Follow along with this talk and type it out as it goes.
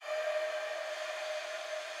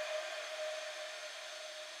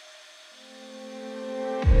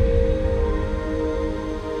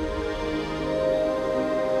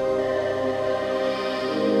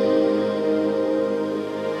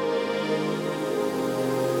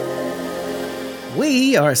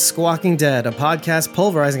We are Squawking Dead, a podcast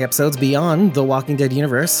pulverizing episodes beyond the Walking Dead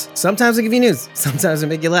universe. Sometimes we give you news, sometimes we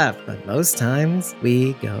make you laugh, but most times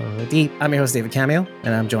we go deep. I'm your host, David Cameo,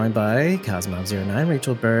 and I'm joined by Cosmob09,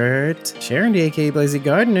 Rachel Burt, Sharon, the aka Blazy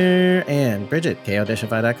Gardner, and Bridget,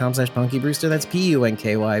 ko-fi.com/punkybrewster. That's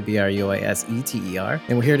PUNKYBRUASETER.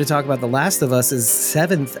 And we're here to talk about The Last of Us'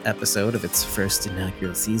 7th episode of its first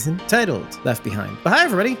inaugural season, titled Left Behind. But hi,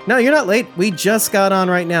 everybody. No, you're not late. We just got on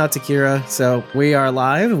right now, Takira, so we are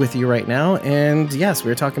live with you right now, and yes,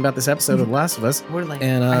 we're talking about this episode of The Last of Us. We're late.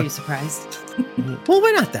 And, are you surprised? Well,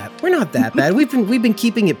 we're not that bad. We've been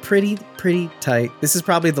keeping it pretty tight. This is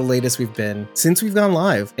probably the latest we've been since we've gone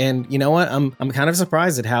live. And you know what? I'm kind of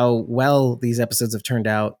surprised at how well these episodes have turned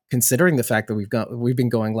out, considering the fact that we've been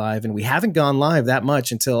going live, and we haven't gone live that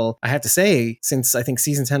much until, I have to say, since I think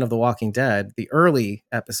season 10 of The Walking Dead, the early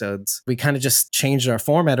episodes, we kind of just changed our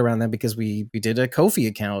format around them because we did a Ko-fi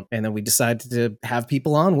account, and then we decided to have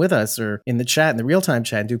people on with us or in the chat, in the real-time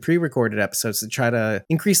chat, and do pre-recorded episodes to try to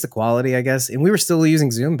increase the quality, I guess. And we were still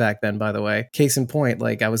using Zoom back then, by the way. Case in point,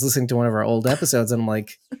 like, I was listening to one of our old episodes and I'm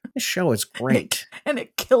like, this show is great. And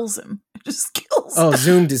it kills him. It just kills him. Oh,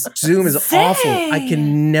 Zoom is awful. I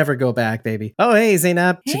can never go back, baby. Oh, hey,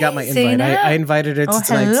 Zainab. She got my invite. I invited her to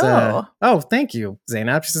tonight's. Thank you,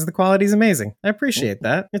 Zainab. She says the quality is amazing. I appreciate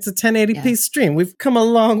that. It's a 1080p stream. We've come a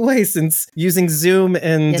long way since using Zoom.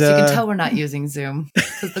 And yes, you can tell we're not using Zoom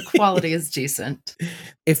because the quality is decent.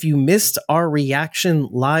 If you missed our reaction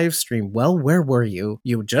live stream, well, where were you?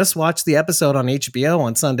 You just watched the episode on HBO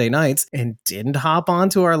on Sunday nights and didn't hop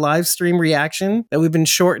onto our live stream reaction that we've been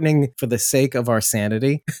shortening for the sake of our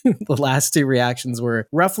sanity. The last two reactions were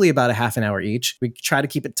roughly about a half an hour each. We try to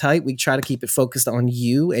keep it tight. We try to keep it focused on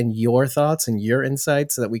you and your thoughts and your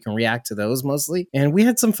insights so that we can react to those mostly. And we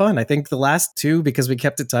had some fun. I think the last two, because we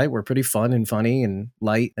kept it tight, were pretty fun and funny and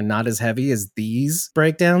light and not as heavy as these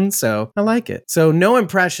breakdowns. So I like it. So no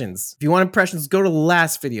impressions. If you want impressions, go to the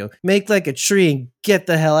last video. Make like a tree and get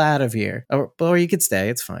the hell out of here. Or you could stay.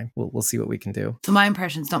 It's fine. We'll see what we can do. So my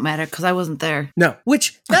impressions don't matter because I wasn't there. No,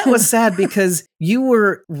 which that was sad because you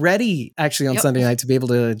were ready actually on Sunday night to be able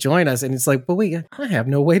to join us. And it's like, but wait, I have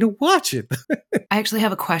no way to watch it. I actually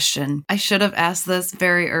have a question. I should have asked this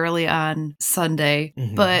very early on Sunday,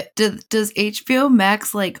 but does HBO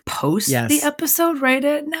Max like post the episode right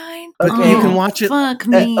at 9? Okay, you can watch it. Fuck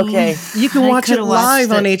me. Okay, you can watch it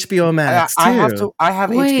live on HBO Max too. I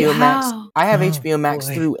have HBO Max. How? I have HBO Max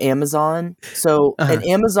through Amazon. So and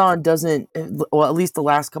Amazon doesn't. Well, at least the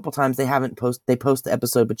last couple times they post the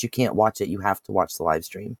episode, but you can't watch it. You have to watch the live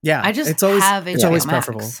stream. Yeah, I just it's always Max.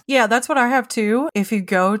 preferable. Yeah, that's what I have too. If you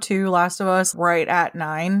go to Last of Us right at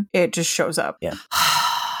 9, it just shows up. Yeah.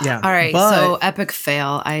 Yeah. All right. So epic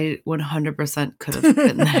fail. I 100% could have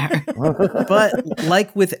been there. But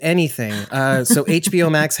like with anything, so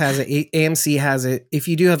HBO Max has it, AMC has it. If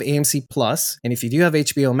you do have AMC Plus, and if you do have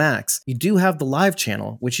HBO Max, you do have the live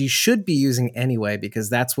channel, which you should be using anyway, because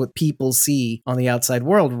that's what people see on the outside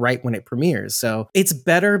world right when it premieres. So it's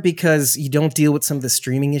better because you don't deal with some of the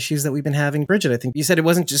streaming issues that we've been having. Bridget, I think you said it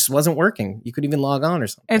wasn't working. You couldn't even log on or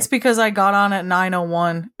something. It's because I got on at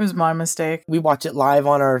 9:01. It was my mistake. We watch it live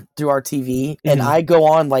on through our TV, and I go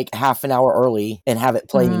on like half an hour early and have it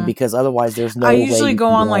playing because otherwise there's no way. I usually go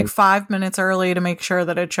on like 5 minutes early to make sure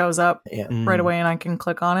that it shows up right away and I can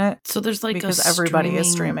click on it. So there's like because everybody is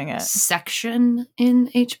streaming it section in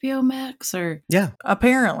HBO Max, or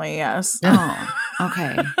apparently yes. Oh,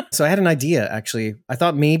 okay. So I had an idea actually. I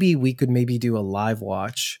thought maybe we could do a live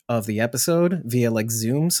watch of the episode via like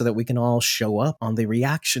Zoom so that we can all show up on the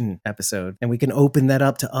reaction episode and we can open that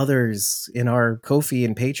up to others in our Ko-fi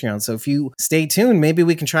and Patreon. So if you stay tuned, maybe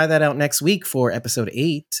we can try that out next week for episode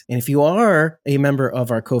 8. And if you are a member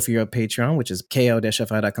of our Ko-fi or Patreon, which is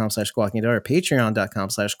ko-fi.com/squawkingdead or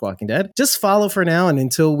patreon.com/squawkingdead, just follow for now and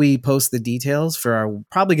until we post the details for our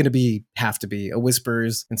probably going to have to be a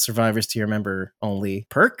Whispers and Survivors tier member only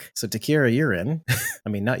perk. So Takira, you're in. I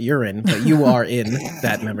mean, not you're in, but you are in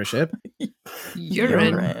that membership. You're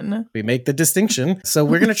in. We make the distinction. So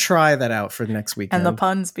we're going to try that out for next weekend. And the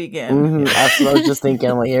puns begin. That's what I was just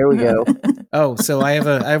thinking. Like, here we go. Oh, so I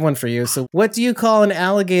have one for you. So what do you call an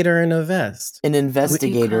alligator in a vest? An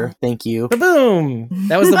investigator. Thank you. Boom!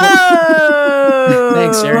 That was the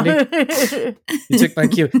Thanks, Sharon. You took my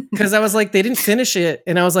cue. Because I was like, they didn't finish it.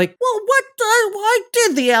 And I was like, well, why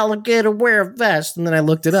did the alligator wear a vest? And then I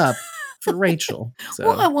looked it up. for Rachel. So.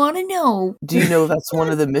 Well, I want to know. Do you know that's one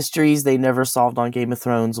of the mysteries they never solved on Game of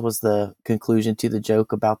Thrones was the conclusion to the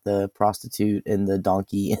joke about the prostitute and the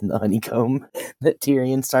donkey and the honeycomb that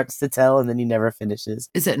Tyrion starts to tell and then he never finishes.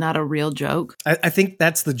 Is it not a real joke? I think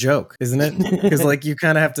that's the joke, isn't it? Because like you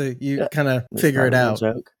kind of have to figure it out.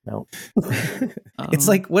 Joke. No. It's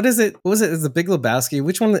like, what is it? What was it? Is the Big Lebowski?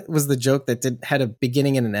 Which one was the joke that had a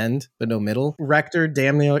beginning and an end, but no middle? Rector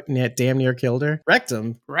damn near killed her.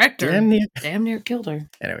 Rectum. Damn near killed her.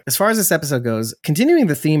 Anyway, as far as this episode goes, continuing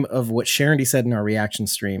the theme of what Sharondy said in our reaction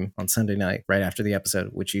stream on Sunday night, right after the episode,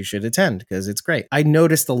 which you should attend because it's great. I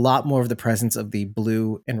noticed a lot more of the presence of the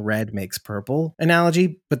blue and red makes purple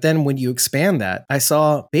analogy. But then when you expand that, I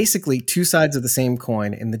saw basically two sides of the same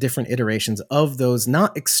coin in the different iterations of those,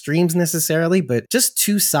 not extremes necessarily, but just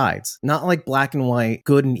two sides, not like black and white,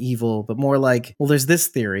 good and evil, but more like, well, there's this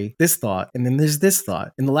theory, this thought, and then there's this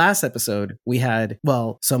thought. In the last episode, we had,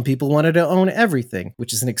 well, some people wanted to own everything,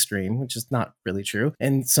 which is an extreme, which is not really true.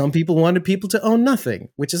 And some people wanted people to own nothing,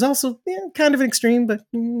 which is also kind of an extreme, but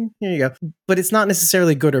here you go. But it's not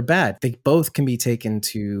necessarily good or bad. They both can be taken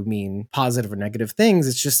to mean positive or negative things.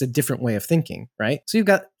 It's just a different way of thinking, right? So you've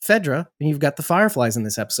got Fedra and you've got the Fireflies in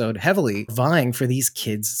this episode heavily vying for these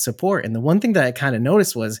kids' support. And the one thing that I kind of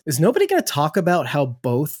noticed was, is nobody going to talk about how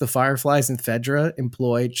both the Fireflies and Fedra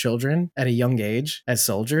employ children at a young age as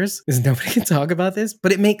soldiers? Is nobody going to talk about this?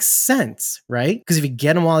 But it makes sense, right? Because if you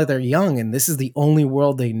get them while they're young and this is the only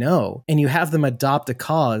world they know, and you have them adopt a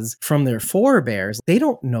cause from their forebears, they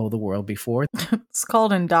don't know the world before. It's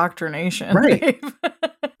called indoctrination. Right.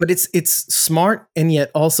 But it's smart and yet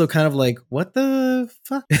also kind of like, what the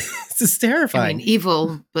fuck? This is terrifying. I mean,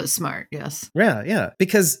 evil, but smart, yes. Yeah.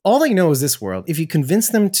 Because all they know is this world. If you convince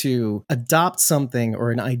them to adopt something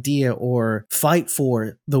or an idea or fight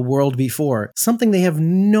for the world before, something they have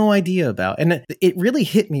no idea about. And it really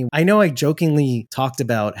hit me. I know I jokingly talked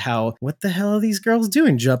about how, what the hell are these girls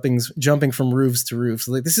doing? Jumping from roofs to roofs.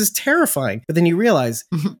 Like, this is terrifying. But then you realize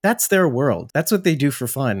that's their world. That's what they do for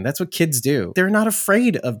fun. That's what kids do. They're not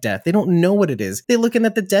afraid of death. They don't know what it is. They're looking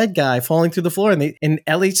at the dead guy falling through the floor and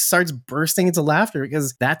Ellie starts bursting into laughter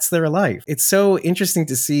because that's their life. It's so interesting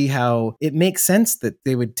to see how it makes sense that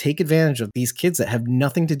they would take advantage of these kids that have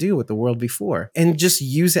nothing to do with the world before and just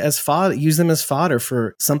use them as fodder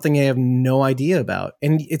for something they have no idea about.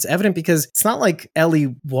 And it's evident because it's not like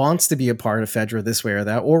Ellie wants to be a part of Fedra this way or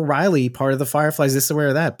that, or Riley part of the Fireflies this way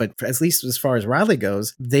or that. But at least as far as Riley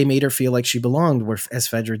goes, they made her feel like she belonged, as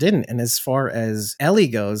Fedra didn't. And as far as Ellie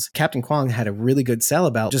goes, Captain Kwong had a really good sell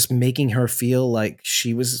about just making her feel like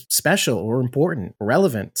she was special or important, or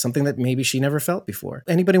relevant, something that maybe she never felt before.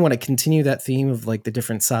 Anybody want to continue that theme of like the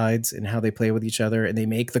different sides and how they play with each other and they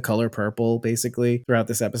make the color purple basically throughout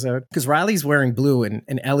this episode? Because Riley's wearing blue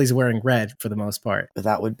and Ellie's wearing red for the most part. But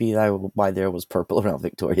that would be why there was purple around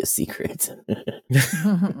Victoria's Secret.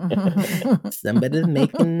 Somebody's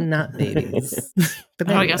making not babies. But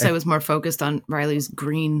anyway. I guess I was more focused on Riley's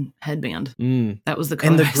green headband. That was the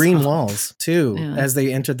color. And the green walls too, as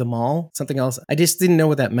they entered the mall. Something else. I just didn't know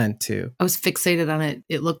what that meant too. I was fixated on it.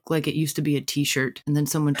 It looked like it used to be a t-shirt and then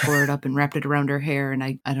someone tore it up and wrapped it around her hair.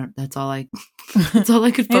 And that's all I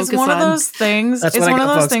could focus on. It's one of those things. It's one of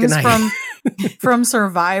those things from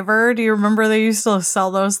Survivor. Do you remember they used to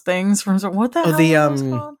sell those things from what the hell are those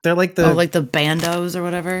called? They're like like the bandos or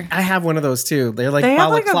whatever. I have one of those too. They're like they have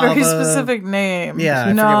balaclava. like a very specific name. Yeah, I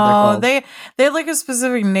forget what they're called. They had like a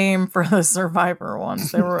specific name for the Survivor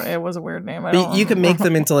ones. It was a weird name. You can make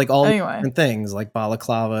them into like all different things, like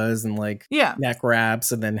balaclavas and like neck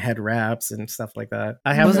wraps and then head wraps and stuff like that.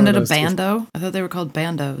 Wasn't it a bando? I thought they were called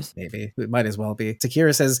bandos. Maybe it might as well be.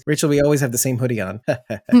 Takira says, Rachel, we always have the same hoodie on.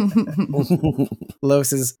 Lois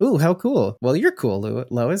says, ooh, how cool. Well, you're cool,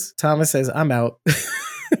 Lois. Thomas says, I'm out.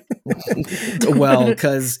 Well,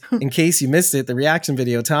 because in case you missed it, the reaction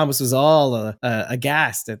video, Thomas was all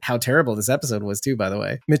aghast at how terrible this episode was too, by the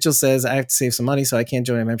way. Mitchell says, I have to save some money so I can't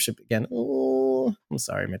join a membership again. Oh, I'm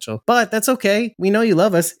sorry, Mitchell. But that's okay. We know you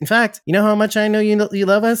love us. In fact, you know how much I know you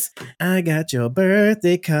love us? I got your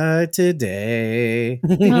birthday card today.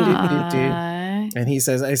 And he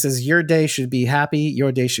says, your day should be happy.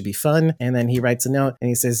 Your day should be fun. And then he writes a note and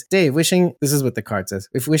he says, Dave, wishing, this is what the card says.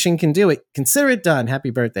 If wishing can do it, consider it done. Happy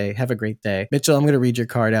birthday. Have a great day. Mitchell, I'm going to read your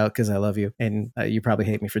card out because I love you. And you probably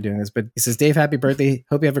hate me for doing this, but he says, Dave, happy birthday.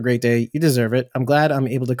 Hope you have a great day. You deserve it. I'm glad I'm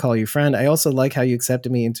able to call you friend. I also like how you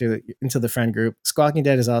accepted me into the friend group. Squawking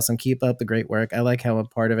Dead is awesome. Keep up the great work. I like how I'm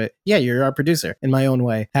part of it. Yeah, you're our producer in my own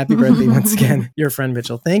way. Happy birthday once again. Your friend,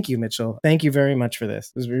 Mitchell. Thank you, Mitchell. Thank you very much for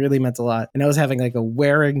this. It really meant a lot. And I was having like a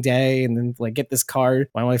wearing day and then like get this card.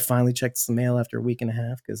 Why don't I finally check the mail after a week and a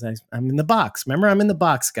half? Because I'm in the box. Remember, I'm in the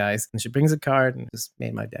box, guys. And she brings a card and just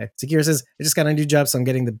made my day. Takira says, I just got a new job, so I'm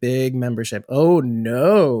getting the big membership. Oh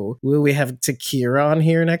no. Will we have Takira on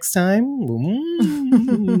here next time?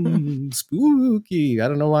 Spooky. I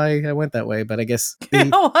don't know why I went that way, but I guess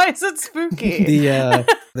why is it spooky?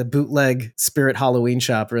 The bootleg Spirit Halloween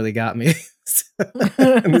shop really got me.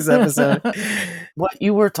 In this episode. What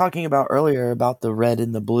you were talking about earlier about the red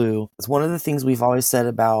and the blue, it's one of the things we've always said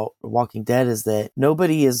about Walking Dead is that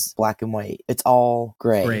nobody is black and white. It's all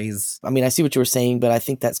gray. Grays. I mean, I see what you were saying, but I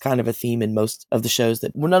think that's kind of a theme in most of the shows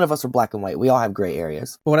that none of us are black and white. We all have gray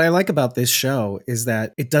areas. What I like about this show is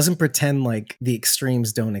that it doesn't pretend like the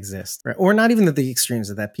extremes don't exist, right? Or not even that the extremes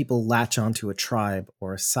are that people latch onto a tribe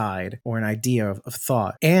or a side or an idea of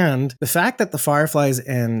thought. And the fact that the Fireflies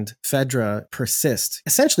and Fedra persist,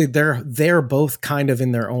 essentially they're both kind of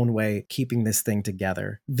in their own way keeping this thing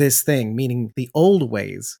together. This thing, meaning the old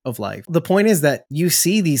ways of life. The point is that you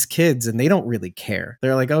see these kids and they don't really care.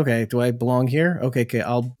 They're like, okay, do I belong here? Okay,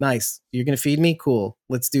 nice. You're going to feed me? Cool.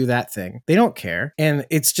 Let's do that thing. They don't care. And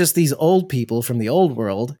it's just these old people from the old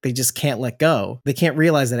world. They just can't let go. They can't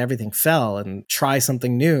realize that everything fell and try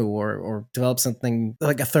something new or develop something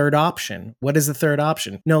like a third option. What is the third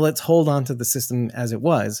option? No, let's hold on to the system as it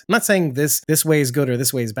was. I'm not saying this way is good or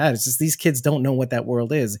this way is bad. It's just these kids don't know what that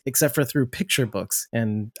world is, except for through picture books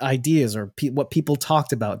and ideas or what people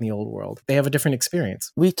talked about in the old world. They have a different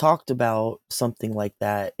experience. We talked about something like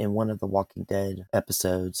that in one of the Walking Dead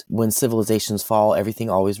episodes. When civilizations fall, everything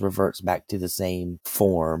always reverts back to the same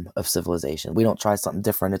form of civilization. We don't try something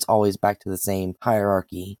different. It's always back to the same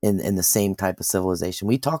hierarchy in the same type of civilization.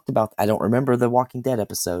 We talked about, I don't remember the Walking Dead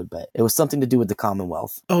episode, but it was something to do with the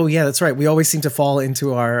Commonwealth. Oh yeah, that's right. We always seem to fall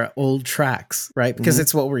into our old tracks, right? Because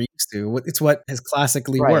it's what we're used to. It's what has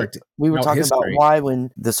classically worked. We were talking about why when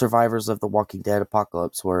the survivors of the Walking Dead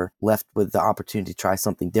apocalypse were left with the opportunity to try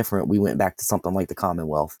something different, we went back to something like the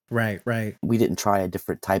Commonwealth. Right. We didn't try a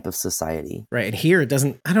different type of society. Right. And here it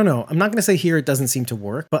doesn't, I don't know. I'm not going to say here it doesn't seem to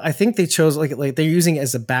work, but I think they chose like they're using it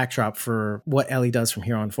as a backdrop for what Ellie does from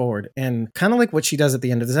here on forward. And kind of like what she does at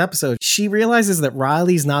the end of this episode, she realizes that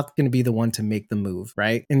Riley's not going to be the one to make the move,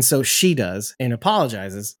 right? And so she does and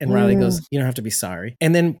apologizes. And Riley goes, you don't have to be sorry.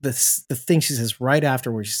 And then the thing she says right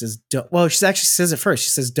afterwards, she says, she actually says it first.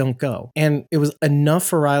 She says, don't go. And it was enough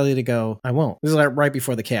for Riley to go, I won't. This is like right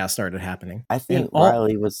before the chaos started happening. I think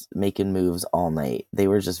Riley was making moves all night. They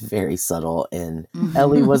were just very subtle and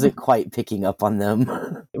Ellie wasn't quite picking up on them.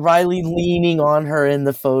 Riley leaning on her in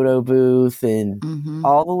the photo booth and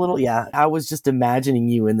all the little, I was just imagining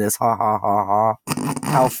you in this, ha ha ha ha.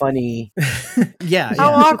 How funny.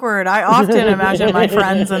 How awkward. I often imagine my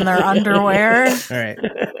friends in their underwear. All right.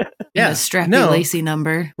 Yeah, a strappy, lacy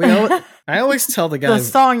number. I always tell the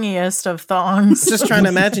guys. The thongiest of thongs. Just trying to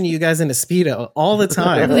imagine you guys in a Speedo all the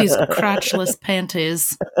time. These crotchless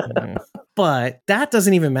panties. But that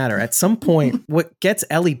doesn't even matter. At some point, what gets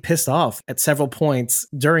Ellie pissed off at several points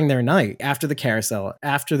during their night, after the carousel,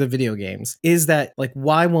 after the video games, is that, like,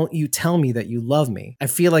 why won't you tell me that you love me? I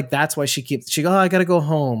feel like that's why she goes, I gotta go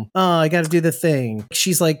home. Oh, I gotta do the thing.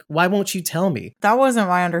 She's like, why won't you tell me? That wasn't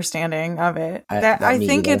my understanding of it. I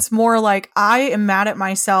think it's more like, I am mad at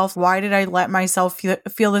myself. Why did I let myself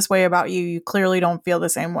feel this way about you? You clearly don't feel the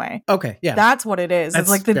same way. Okay, yeah. That's what it is. It's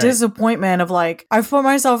like the disappointment of like, I've put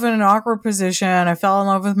myself in an awkward position. I fell in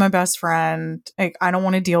love with my best friend. Like, I don't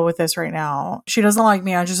want to deal with this right now. She doesn't like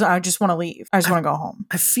me. I just want to leave. I just want to go home.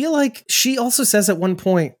 I feel like she also says at one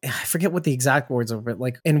point, I forget what the exact words are, but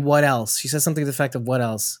like, and what else? She says something to the effect of what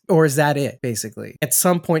else? Or is that it, basically? At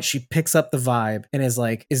some point, she picks up the vibe and is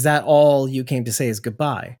like, is that all you came to say is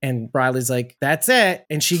goodbye? And Riley's like, that's it.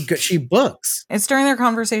 And she books. It's during their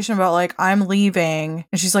conversation about like, I'm leaving.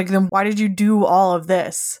 And she's like, then why did you do all of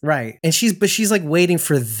this? Right. And she's like waiting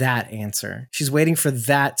for that answer. She's waiting for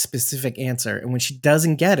that specific answer. And when she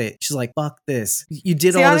doesn't get it, she's like, fuck this. You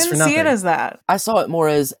did all this for nothing. I didn't see it as that. I saw it more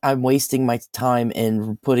as I'm wasting my time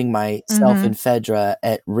and putting myself and Fedra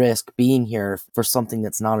at risk being here for something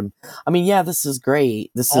that's not... I mean, yeah, this is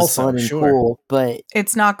great. This is also fun and cool, but...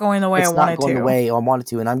 It's not going the way I wanted to. It's not going the way I wanted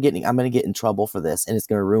to, and I'm going to get in trouble for this, and it's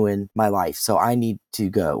going to ruin my life, so I need to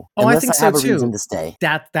go. Oh, unless I think I have so a too. Reason to stay.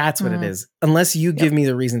 That's what it is. Unless you give me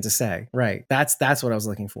the reason to stay. Right. That's what I was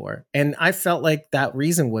looking for. And I felt like that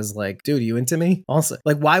reason was like, dude, you into me? Also,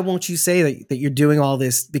 like, why won't you say that you're doing all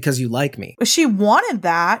this because you like me? She wanted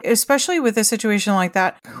that, especially with a situation like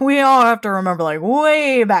that. We all have to remember, like,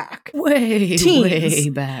 way back. Way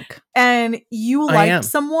back. and you liked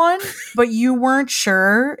someone, but you weren't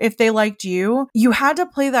sure if they liked you, you had to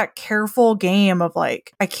play that careful game of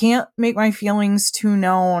like, I can't make my feelings too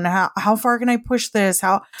known. How far can I push this?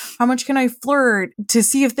 How much can I flirt to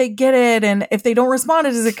see if they get it? And if they don't respond,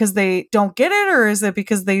 is it because they don't get it, or is it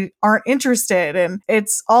because they aren't interested? And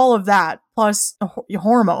it's all of that. Plus your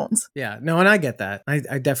hormones. Yeah, no, and I get that. I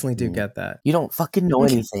definitely do get that. You don't fucking know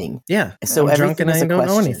anything. Yeah, so I'm drunk and I don't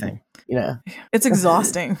know anything. You know, it's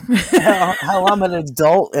exhausting. how I'm an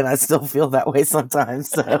adult and I still feel that way sometimes.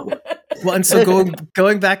 So. Well, and so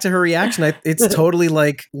going back to her reaction, it's totally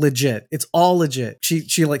like legit. It's all legit.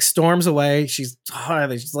 She like storms away. She's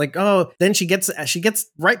like, oh, then she gets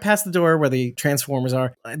right past the door where the Transformers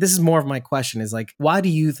are. This is more of my question is like, why do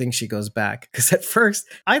you think she goes back? Because at first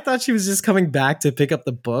I thought she was just coming back to pick up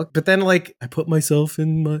the book, but then like I put myself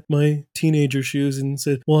in my teenager shoes and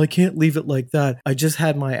said, well, I can't leave it like that. I just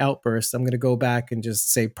had my outburst. I'm going to go back and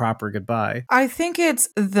just say proper goodbye. I think it's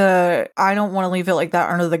I don't want to leave it like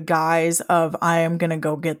that under the guise of I am gonna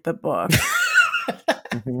go get the book.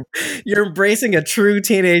 You're embracing a true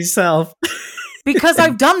teenage self. Because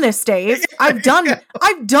I've done this, Dave. I've done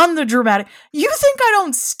the dramatic. You think I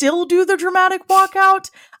don't still do the dramatic walkout?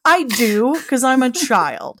 I do, because I'm a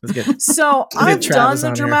child. So I've done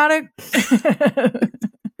the dramatic.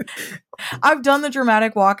 I've done the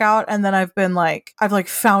dramatic walkout, and then I've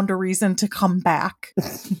found a reason to come back,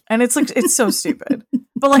 and it's like it's so stupid.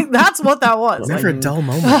 But like that's what that was. Never a dull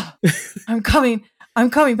moment. I'm coming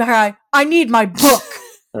back. I need my book.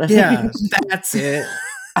 Yeah, that's it.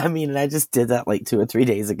 I mean, I just did that like 2 or 3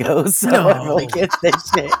 days ago, so I really get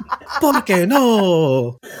this shit. Porque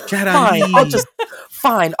no?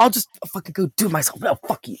 Fine, I'll just fucking go do it myself. No,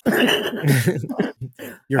 fuck you.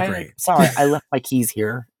 You're great. Sorry, I left my keys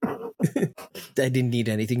here. I didn't need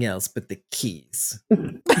anything else but the keys.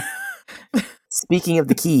 Speaking of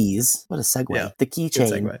the keys, what a segue. Yeah, the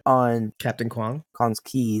keychain on Captain Kong's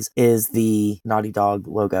keys is the Naughty Dog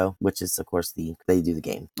logo, which is, of course, they do the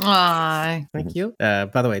game. Aww. Thank you.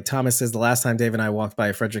 By the way, Thomas says the last time Dave and I walked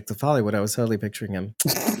by Frederick of Hollywood, I was totally picturing him.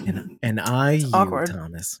 and awkward.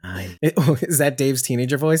 Thomas. Is that Dave's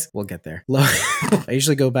teenager voice? We'll get there. I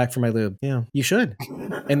usually go back for my lube. Yeah, you should.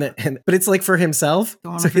 But it's like for himself.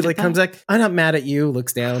 So he like comes back. I'm not mad at you.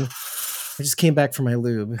 Looks down. I just came back for my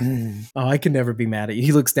lube. Oh, I could never be mad at you.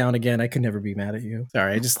 He looks down again. I could never be mad at you.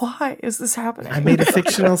 Sorry, Why is this happening? I made a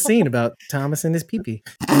fictional scene about Thomas and his pee-pee.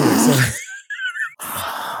 Anyway, so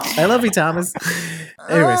I love you, Thomas.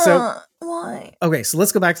 Anyway, so why? Okay, so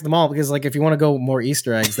let's go back to the mall because, like, if you want to go more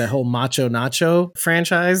Easter eggs, that whole Macho Nacho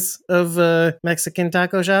franchise of Mexican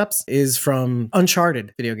taco shops is from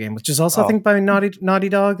Uncharted video game, which is also I think by Naughty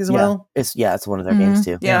Dog as well. It's one of their games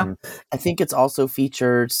too. Yeah, I think it's also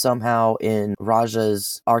featured somehow in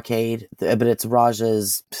Raja's arcade, but it's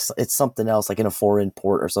Raja's. It's something else, like in a foreign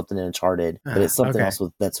port or something in Uncharted, but it's something else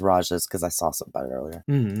that's Raja's because I saw something about it earlier.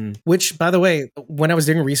 Mm-hmm. Which, by the way, when I was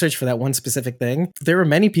doing research for that one specific thing, there were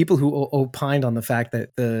many people who opined on the fact that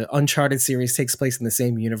the Uncharted series takes place in the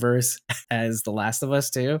same universe as The Last of Us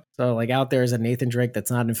too. So like out there is a Nathan Drake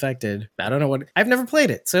that's not infected. I don't know what. I've never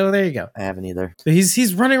played it, so there you go. I haven't either. So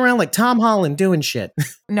he's running around like Tom Holland doing shit.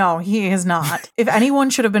 No, he is not. If anyone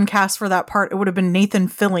should have been cast for that part, it would have been Nathan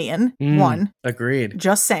Fillion. One. Agreed.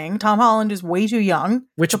 Just saying. Tom Holland is way too young.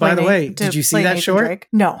 Which, by the way, did you see that Nathan short? Drake.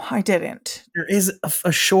 No, I didn't. There is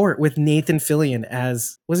a short with Nathan Fillion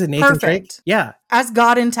as, was it Nathan Drake? Yeah. As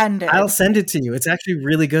God intended. I'll send it to you. It's actually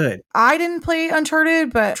really good. I didn't play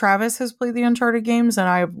Uncharted, but Travis has played the Uncharted games and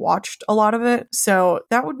I've watched a lot of it. So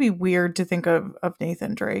that would be weird to think of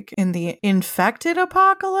Nathan Drake in the infected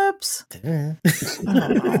apocalypse. I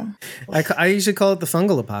don't know. I usually call it the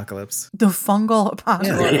fungal apocalypse. The fungal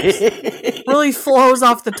apocalypse. Really flows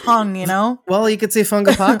off the tongue, you know? Well, you could say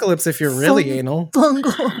fungal apocalypse if you're really anal.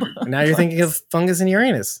 Fungal. Now you're thinking of fungus in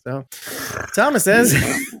Uranus. So Thomas says,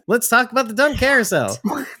 let's talk about the dumb carousel.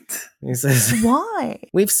 What? He says, why?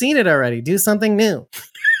 We've seen it already. Do something new.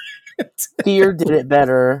 Fear did it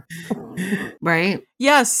better. Right?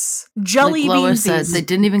 Yes. Jelly beans. Said they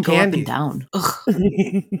didn't even go up and down.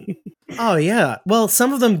 Oh, yeah. Well,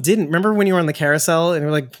 some of them didn't. Remember when you were on the carousel and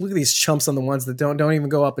you're like, look at these chumps on the ones that don't even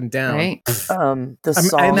go up and down. Right. The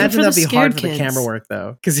song. I imagine that'd be hard for kids. the camera work,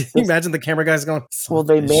 though. Because you imagine the camera guys going, well,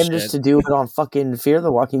 they managed to do it on fucking Fear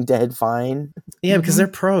the Walking Dead fine. Yeah, because they're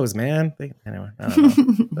pros, man. Anyway, I don't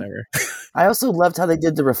know. Whatever. I also loved how they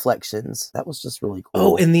did the reflections. That was just really cool.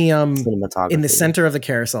 Oh, in the cinematography. In the center of the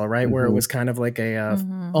carousel, right? Where it was kind of like a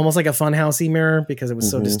almost like a funhousey mirror because it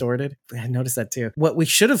was so distorted. I noticed that too. What we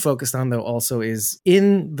should have focused on, though, also is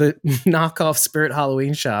in the knockoff Spirit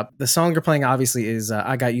Halloween shop. The song they're playing, obviously, is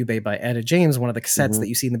I Got You, Babe by Etta James, one of the cassettes that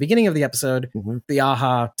you see in the beginning of the episode. The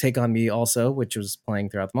Aha Take On Me also, which was playing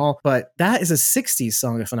throughout them all. But that is a 60s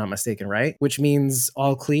song, if I'm not mistaken, right? Which means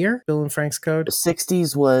All Clear, Bill and Frank's code.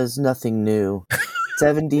 60s was Nothing New.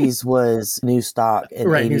 70s was New Stock, and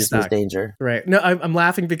 80s was Danger. Right. No, I'm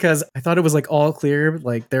laughing because I thought it was like all clear,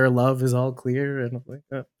 like their love is all clear, and I'm like,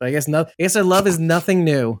 but I guess their love is nothing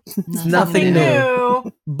new. It's nothing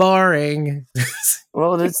new, barring.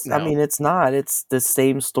 Well, it's. No. I mean, it's not. It's the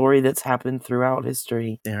same story that's happened throughout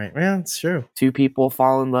history. Yeah, right. Yeah, it's true. Two people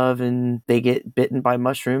fall in love and they get bitten by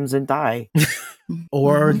mushrooms and die.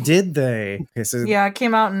 Or did they? Okay, so yeah, it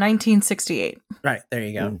came out in 1968. Right, there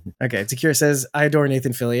you go. Okay, Takira says, I adore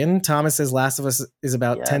Nathan Fillion. Thomas says Last of Us is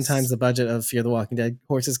about 10 times the budget of Fear the Walking Dead.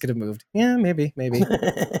 Horses could have moved. Yeah, maybe.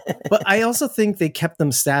 But I also think they kept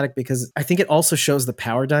them static because I think it also shows the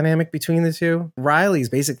power dynamic between the two. Riley's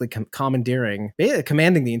basically commanding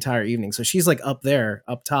the entire evening. So she's like up there,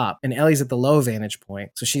 up top, and Ellie's at the low vantage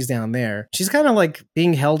point. So she's down there. She's kind of like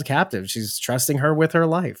being held captive. She's trusting her with her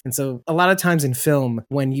life. And so a lot of times in film,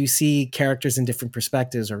 when you see characters in different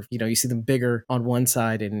perspectives, or you see them bigger on one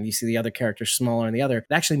side and you see the other character smaller on the other, it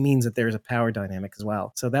actually means that there's a power dynamic as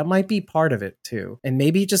well. So that might be part of it too. And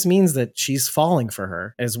maybe it just means that she's falling for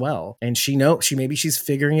her as well. And maybe she's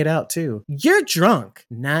figuring it out too. You're drunk.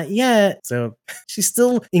 Not yet. So she's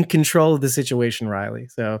still in control of the situation, Riley.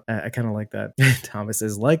 So I kind of like that. Thomas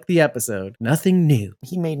says, like the episode, nothing new.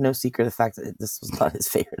 He made no secret of the fact that this was not his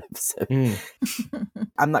favorite episode.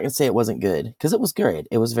 I'm not going to say it wasn't good, because it was good.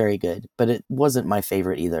 It was very good, but it wasn't my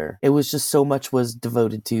favorite either. It was just so much was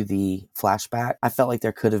devoted to the flashback. I felt like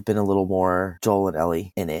there could have been a little more Joel and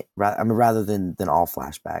Ellie in it, rather than all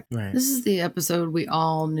flashback. Right. This is the episode we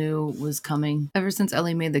all knew was coming ever since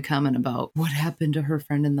Ellie made the comment about what happened to her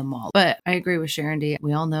friend in the mall. But I agree with Sharon D.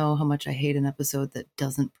 We all know how much I hate an episode that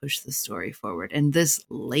doesn't push the story forward. And this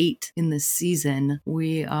late in the season,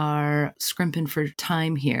 we are scrimping for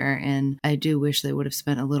time here. And I do wish they would have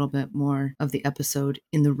spent a little bit more of the episode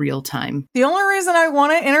in the real time. The only reason I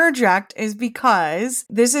want to interject is because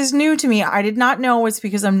this is new to me. I did not know it's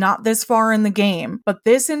because I'm not this far in the game, but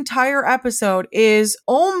this entire episode is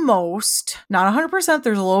almost, not 100%,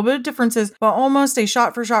 there's a little bit of differences, but almost a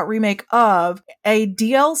shot-for-shot remake of a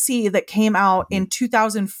DLC that came out in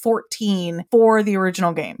 2014 for the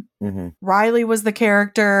original game. Riley was the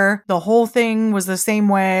character. The whole thing was the same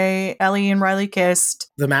way. Ellie and Riley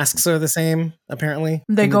kissed. The masks are the same, apparently.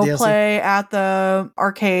 They go play at the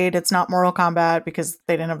arcade. It's not Mortal Kombat because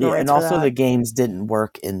they didn't have the rights and also the games didn't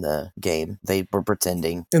work in the game. They were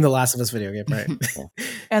pretending. In the Last of Us video game, right.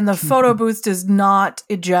 And the photo booth does not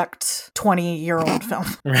eject 20-year-old film.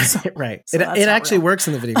 Right, so, right. So it actually works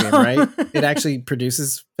in the video game, right? It actually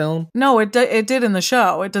produces film? No, it did in the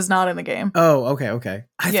show. It does not in the game. Oh, okay.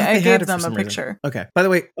 I gave them a picture. Okay. By the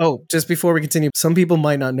way, just before we continue, some people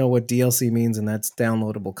might not know what DLC means, and that's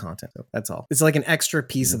downloadable content. So that's all. It's like an extra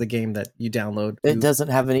piece of the game that you download. It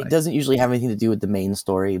doesn't usually have anything to do with the main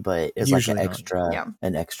story, but it's usually like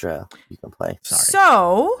an extra you can play. Sorry.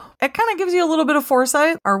 So it kind of gives you a little bit of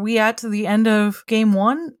foresight. Are we at the end of game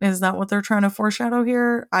 1? Is that what they're trying to foreshadow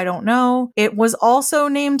here? I don't know. It was also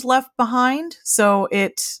named Left Behind, so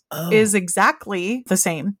it is exactly the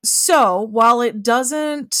same. So while it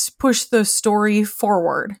doesn't push the story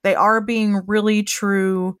forward, they are being really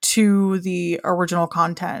true to the original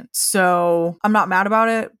content. So I'm not mad about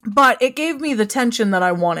it, but it gave me the tension that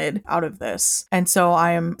I wanted out of this. And so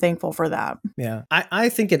I am thankful for that. Yeah. I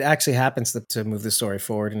think it actually happens to move the story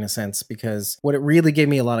forward in a sense, because what it really gave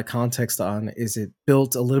me a lot of context on is it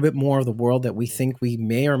built a little bit more of the world that we think we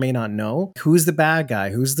may or may not know. Who's the bad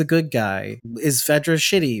guy? Who's the good guy? Is Fedra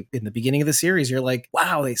shitty? In the beginning of the series, you're like,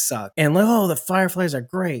 wow, they suck. And the Fireflies are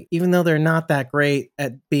great, even though they're not that great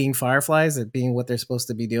at being Fireflies, at being what they're supposed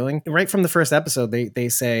to be doing. Right from the first episode, they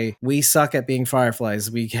say, we suck at being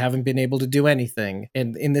Fireflies. We haven't been able to do anything.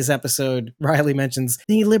 And in this episode, Riley mentions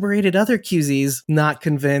he liberated other QZs, not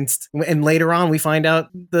convinced. And later on, we find out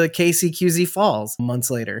the KCQZ falls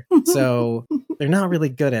months later. So they're not really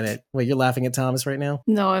good at it. Wait, you're laughing at Thomas right now?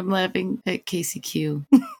 No, I'm laughing at KCQ.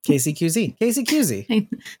 KCQZ.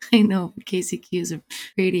 I know. KCQ's a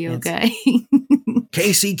radio guy.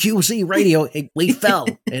 KCQZ radio. We fell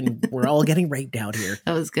and we're all getting raped out here.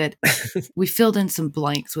 That was good. We filled in some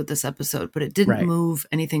blanks with this episode, but it didn't move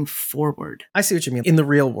anything forward. I see what you mean. In the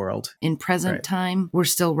real world. In present time, we're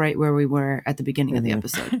still right where we were at the beginning of the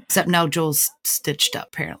episode. Except now Joel's stitched up,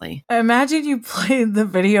 apparently. Imagine you played the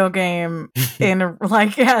video game in in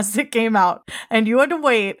like as it came out, and you had to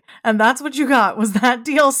wait, and that's what you got was that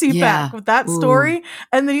DLC pack with that story,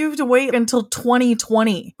 and then you have to wait until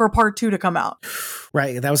 2020 for part 2 to come out.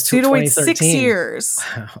 Right, that was so you had to wait 6 years.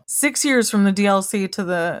 Wow. 6 years from the DLC to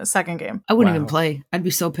the second game. I wouldn't even play. I'd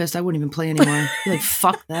be so pissed. I wouldn't even play anymore. Be like,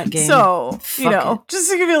 fuck that game. So,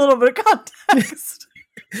 just to give you a little bit of context.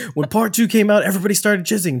 When part 2 came out, everybody started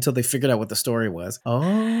jizzing until they figured out what the story was.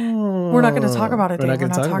 Oh. We're not going to talk about it, Dave. We're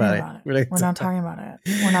not talking about it.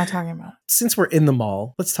 We're not talking about it. Since we're in the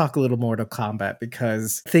mall, let's talk a little more to combat,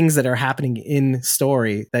 because things that are happening in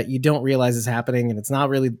story that you don't realize is happening, and it's not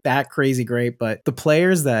really that crazy great, but the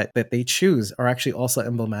players that they choose are actually also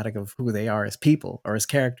emblematic of who they are as people or as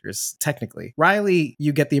characters, technically. Riley,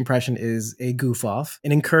 you get the impression, is a goof off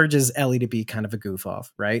and encourages Ellie to be kind of a goof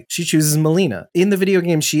off, right? She chooses Melina. In the video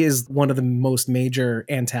game, she is one of the most major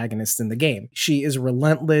antagonists in the game. She is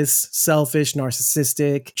relentless, selfish,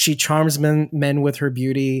 narcissistic. She charms men with her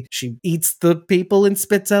beauty. She eats the people and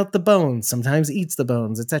spits out the bones, sometimes eats the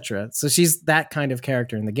bones, etc. So she's that kind of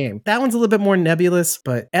character in the game. That one's a little bit more nebulous,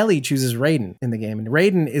 but Ellie chooses Raiden in the game, and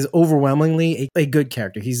Raiden is overwhelmingly a good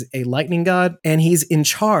character. He's a lightning god, and he's in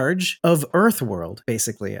charge of Earthworld,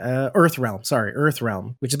 basically.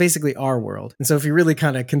 Earthrealm, which is basically our world. And so if you really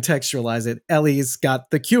kind of contextualize it, Ellie's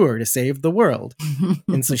got the cure to save the world.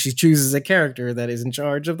 And so she chooses a character that is in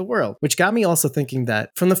charge of the world, which got me also thinking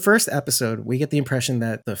that from the first episode, we get the impression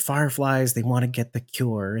that the Fireflies, they want to get the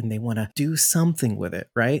cure and they want to do something with it,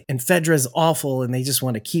 right? And Fedra's awful and they just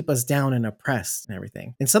want to keep us down and oppressed and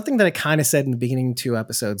everything. And something that I kind of said in the beginning 2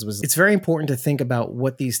 episodes was it's very important to think about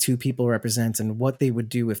what these 2 people represent and what they would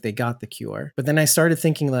do if they got the cure. But then I started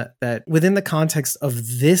thinking that within the context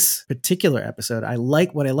of this particular episode,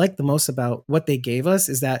 what I like the most about what they gave us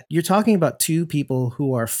is that you're talking about 2 people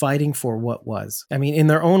who are fighting for what was. I mean, in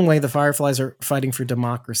their own way, the Fireflies are fighting for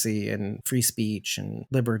democracy and free speech and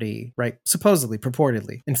liberty, right? Supposedly,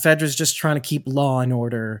 purportedly. And Fedra's just trying to keep law and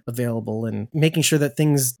order available and making sure that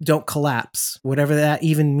things don't collapse, whatever that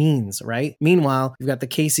even means, right? Meanwhile, you've got the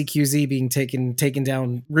KCQZ being taken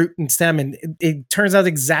down root and stem, and it turns out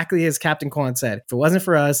exactly as Captain Quan said. If it wasn't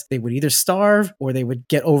for us, they would either starve or they would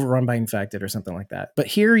get overrun by infected or something like that. But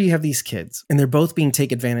here you have these kids, and they're both being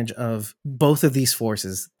taken advantage of both of these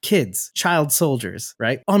forces. Kids, child soldiers,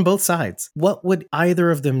 right? On both sides. What would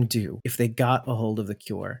either of them do if they got a hold of the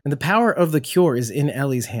cure? And the power of the cure is in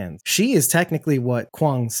Ellie's hands. She is technically what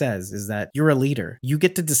Kwang says, is that you're a leader. You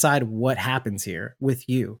get to decide what happens here with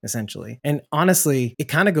you, essentially. And honestly, it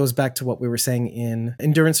kind of goes back to what we were saying in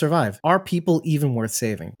Endure and Survive. Are people even worth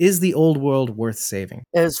saving? Is the old world worth saving?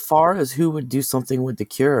 As far as who would do something with the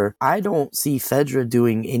cure, I don't see Fedra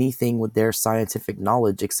doing anything with their scientific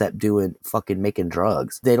knowledge except making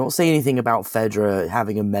drugs. They don't say anything about Fedra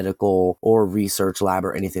having a medical or research lab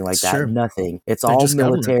or anything like that. Sure. Nothing. It's all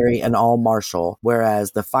military and all martial.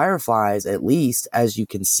 Whereas the Fireflies, at least as you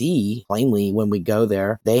can see plainly when we go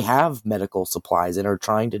there, they have medical supplies and are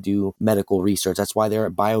trying to do medical research. That's why they're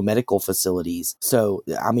at biomedical facilities. So,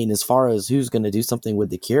 I mean, as far as who's going to do something with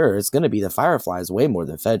the cure, it's going to be the Fireflies way more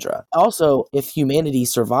than Fedra. Also, if humanity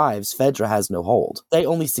survives, Fedra has no hold. They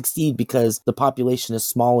only succeed because the population is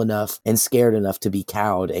small enough and scared enough to be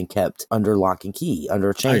cowed and kept under lock and key,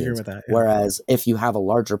 under chains. I agree with that. Yeah. Whereas if you have a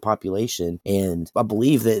larger population, and I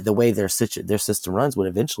believe that the way their system runs would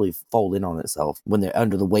eventually fold in on itself when they're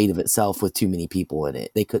under the weight of itself with too many people in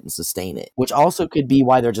it. They couldn't sustain it, which also could be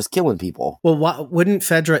why they're just killing people. Well, wouldn't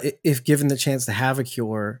Fedra, if given the chance to have a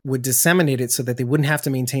cure, would disseminate it so that they wouldn't have to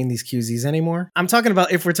maintain these QZs anymore? I'm talking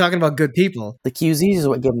about if we're talking about good people. The QZs is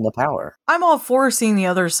what give them the power. I'm all for seeing the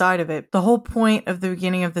other side of it. The whole point of the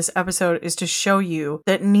beginning of this episode is to show you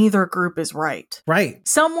that neither group is right. Right.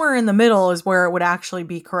 Somewhere in the middle is where it would actually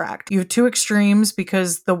be correct. You have 2 extremes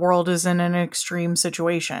because the world is in an extreme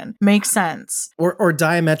situation. Makes sense. Or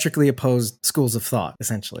diametrically opposed schools of thought,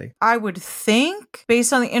 essentially. I would think,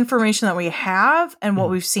 based on the information that we have and what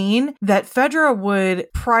we've seen, that Fedra would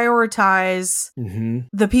prioritize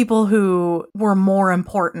the people who were more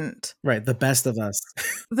important. Right, the best of us.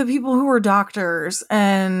 The people who were doctors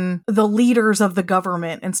and the leaders of the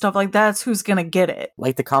government and stuff like that's who's going to get it.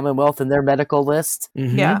 Like the Commonwealth and their medical list?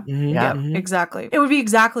 Yeah, exactly. It would be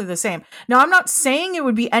exactly the same. Now, I'm not saying it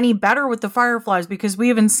would be any better with the Fireflies because we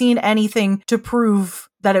haven't seen anything to prove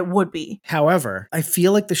that it would be. However, I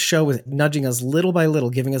feel like the show is nudging us little by little,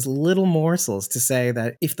 giving us little morsels to say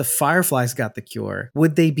that if the Fireflies got the cure,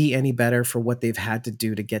 would they be any better for what they've had to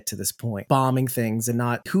do to get to this point? Bombing things and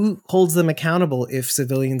not who holds them accountable if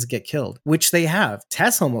civilians get killed, which they have.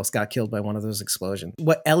 Tess almost got killed by one of those explosions.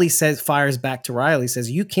 What Ellie says fires back to Riley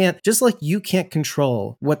says, you can't, just like you can't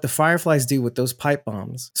control what the Fireflies do with those pipe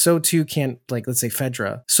bombs, so too can't, like, let's say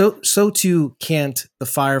Fedra. So too can't the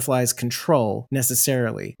Fireflies control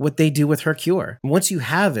necessarily what they do with her cure. Once you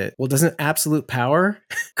have it, well, doesn't absolute power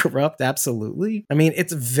corrupt absolutely? I mean,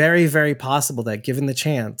 it's very, very possible that given the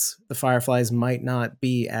chance, the Fireflies might not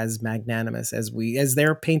be as magnanimous as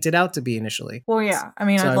they're painted out to be initially. Well, yeah. I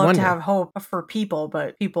mean, so I'd love to have hope for people,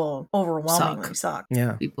 but people overwhelmingly suck.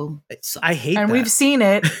 Yeah. People suck. I hate and that. We've seen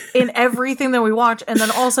it in everything that we watch. And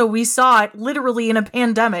then also we saw it literally in a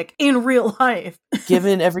pandemic in real life.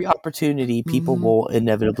 Given every opportunity, people will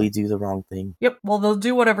inevitably do the wrong thing. Yep. Well, they'll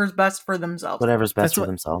do whatever's best for themselves. Whatever's best for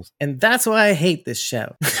themselves. And that's why I hate this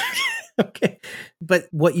show. Okay. But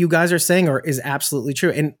what you guys are saying is absolutely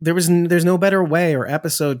true. And there's no better way or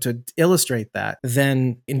episode to illustrate that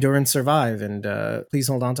than Endure and Survive and Please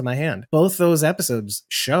Hold On to My Hand. Both those episodes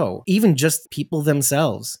show even just people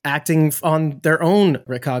themselves acting on their own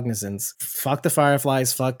recognizance. Fuck the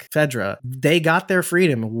Fireflies, fuck Fedra. They got their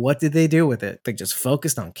freedom. What did they do with it? They just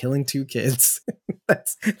focused on killing 2 kids.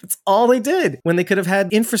 That's all they did when they could have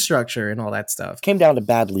had infrastructure and all that stuff. Came down to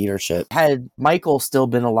bad leadership. Had Michael still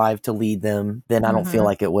been alive to lead them, then I don't feel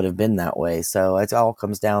like it would have been that way. So it all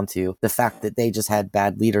comes down to the fact that they just had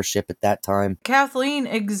bad leadership at that time.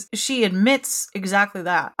 Kathleen, she admits exactly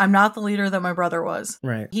that. I'm not the leader that my brother was.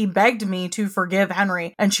 Right. He begged me to forgive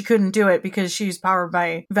Henry, and she couldn't do it because she's powered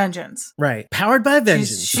by vengeance. Right. Powered by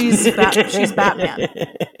vengeance. She's Batman.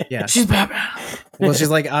 Yeah. She's Batman. Well, she's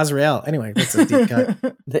like Azrael. Anyway, that's a deep cut.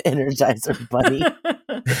 The Energizer Bunny.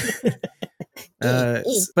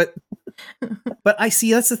 But I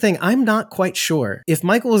see, that's the thing. I'm not quite sure. If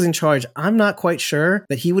Michael was in charge, I'm not quite sure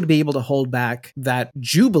that he would be able to hold back that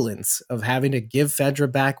jubilance of having to give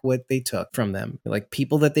Fedra back what they took from them. Like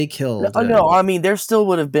people that they killed. No, I mean, there still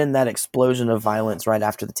would have been that explosion of violence right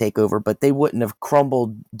after the takeover, but they wouldn't have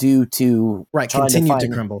crumbled due to continued to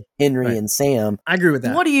crumble. Henry and Sam. I agree with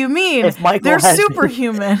that. What do you mean? They're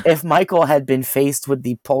superhuman. If Michael had been faced with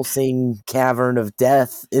the pulsing cavern of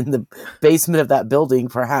death in the basement of that building,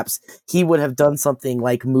 perhaps he would have done something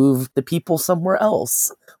like move the people somewhere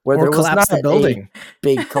else where there was not the building. A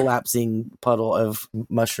big collapsing puddle of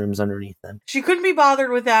mushrooms underneath them. She couldn't be bothered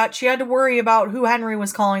with that. She had to worry about who Henry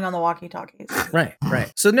was calling on the walkie-talkies. Right.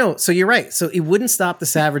 So you're right. So it wouldn't stop the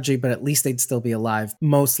savagery, but at least they'd still be alive.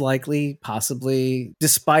 Most likely, possibly,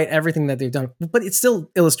 despite everything that they've done. But it still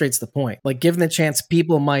illustrates the point. Like, given the chance,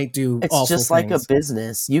 people might do awful things. It's just like a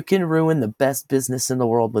business. You can ruin the best business in the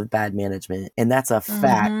world with bad management. And that's a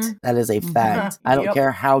fact. That is a fact. I don't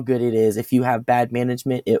care how good it is. If you have bad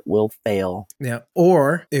management, it will fail. Yeah.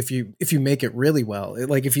 Or if you make it really well,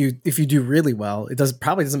 if you do really well, it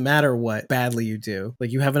probably doesn't matter what badly you do.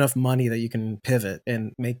 Like, you have enough money that you can pivot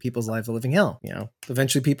and make people's lives a living hell. You know,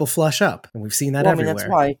 eventually people flush up, and we've seen that everywhere.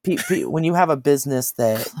 I mean, that's why when you have a business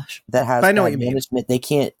that has bad management, they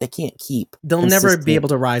can't keep. They'll never be able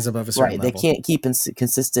to rise above a certain level. They can't keep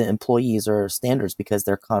consistent employees or standards because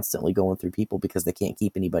they're constantly going through people because they can't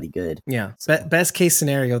keep anybody good. Yeah. So. Best case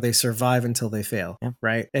scenario, they survive until they fail. Yeah.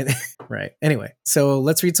 Right. Right. Anyway, so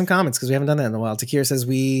let's read some comments because we haven't done that in a while. Takir says,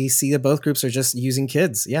 we see that both groups are just using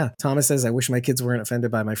kids. Yeah. Thomas says, I wish my kids weren't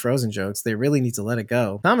offended by my Frozen jokes. They really need to let it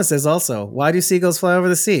go. Thomas says also, why do seagulls fly over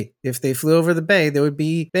the sea? If they flew over the bay, there would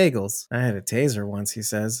be bagels. I had a taser once, he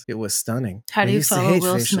says. It was stunning. How do you follow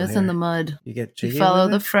Will Smith in the mud? You get jiggy. You follow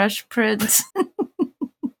the Fresh Prince.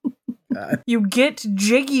 You get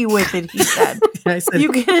jiggy with it, he said. I said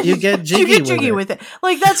you get jiggy with it.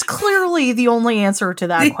 Like, that's clearly the only answer to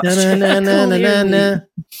that question.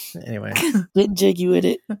 Anyway. Get jiggy with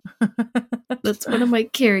it. That's one of my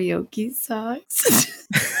karaoke songs.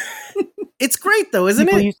 It's great though, isn't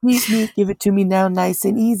it? You squeeze me, give it to me now, nice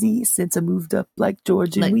and easy. Since I moved up like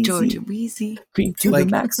George and Weezy. Creep to the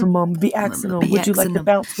maximum, be aximum. Would you like to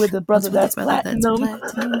bounce with a brother that's platinum?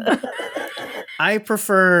 I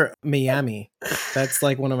prefer Miami. That's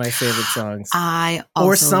like one of my favorite songs.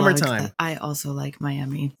 Or Summertime. I also like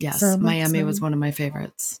Miami. Yes, Miami was one of my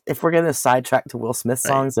favorites. If we're going to sidetrack to Will Smith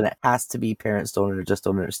songs, then it has to be Parents Don't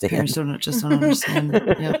Understand. Parents Just Don't Understand.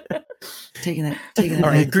 Yep. Taking it. All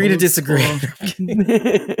right, agree to disagree.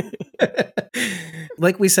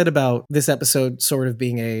 like we said about this episode sort of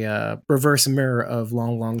being a reverse mirror of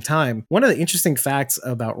Long, Long Time, one of the interesting facts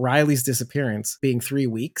about Riley's disappearance being 3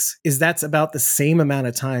 weeks is that's about the same amount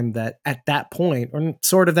of time that at that point, or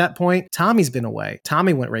sort of that point, Tommy's been away.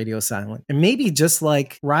 Tommy went radio silent. And maybe just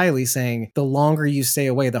like Riley saying, the longer you stay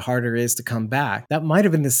away, the harder it is to come back. That might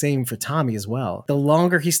have been the same for Tommy as well. The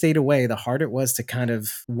longer he stayed away, the harder it was to kind of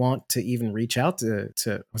want to even reach out to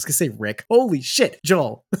I was gonna say Rick. Holy shit,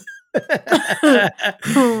 Joel.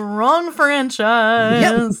 Wrong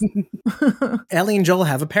franchise. Yep. Ellie and Joel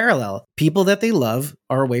have a parallel. People that they love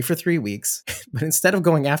are away for 3 weeks, but instead of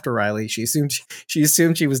going after Riley, she assumed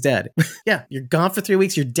she was dead. Yeah, you're gone for 3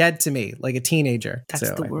 weeks. You're dead to me, like a teenager. That's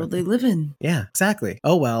the world they live in. Yeah, exactly.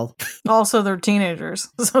 Oh well. Also, they're teenagers,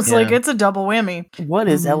 so it's like it's a double whammy. What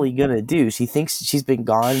is Ellie gonna do? She thinks she's been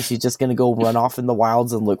gone. She's just gonna go run off in the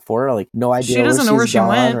wilds and look for her. Like no idea she doesn't know where she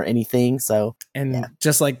went or anything. So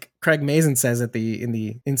just like Craig Mazin says at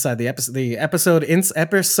the inside the episode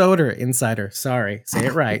episoder insider. Sorry, say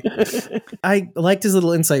it right. I liked his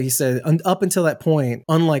little insight. He said, up until that point,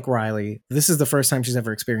 unlike Riley, this is the first time she's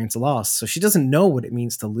ever experienced a loss, so she doesn't know what it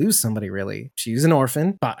means to lose somebody. Really, she's an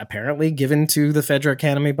orphan, but apparently given to the Fedra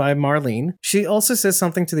Academy by Marlene. She also says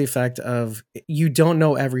something to the effect of, "You don't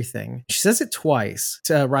know everything." She says it twice.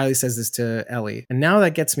 Riley says this to Ellie, and now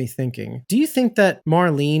that gets me thinking. Do you think that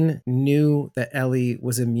Marlene knew that Ellie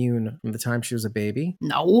was immune from the time she was a baby?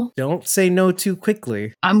 No. Don't say no too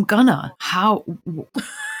quickly. I'm gonna. How?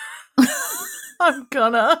 I'm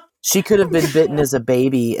gonna. She could have been bitten as a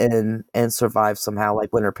baby and survived somehow, like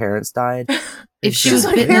when her parents died. If she was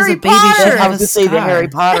like bitten as a Harry baby, she'd Potter. I have was a to say the scar. Harry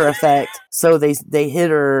Potter effect. So they hid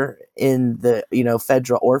her in the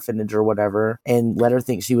Fedra orphanage or whatever and let her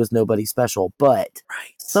think she was nobody special. But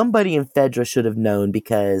somebody in Fedra should have known,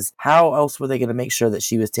 because how else were they going to make sure that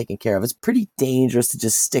she was taken care of? It's pretty dangerous to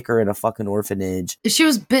just stick her in a fucking orphanage. If she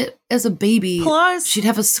was bit as a baby, Plus, she'd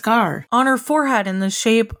have a scar on her forehead in the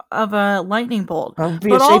shape of a lightning bolt.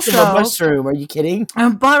 Be a shape of a mushroom. Are you kidding?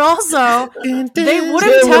 But also, they would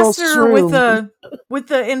have tested her with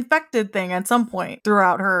the infected thing at some point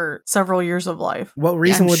throughout her several years of life. What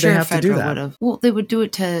reason would they have to do that? Well, they would do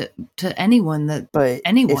it to anyone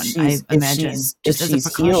Mm-hmm. I imagine. If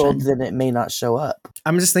she's healed, then it may not show up.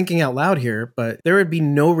 I'm just thinking out loud here, but there would be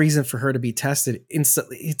no reason for her to be tested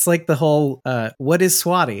instantly. It's like the whole, what is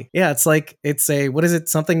SWATty? Yeah, what is it?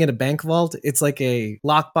 Something in a bank vault? It's like a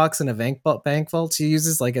lockbox in a bank vault she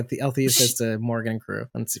uses, like Althea says to Morgan and crew.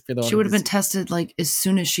 She would have been tested like as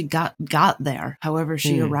soon as she got there. However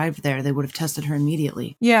she arrived there, they would have tested her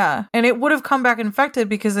immediately. Yeah, and it would have come back infected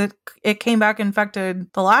because it came back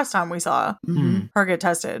infected the last time we saw her get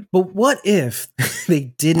tested. But what if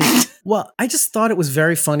they didn't? Well, I just thought it was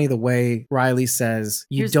very funny the way Riley says,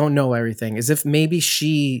 you don't know everything, as if maybe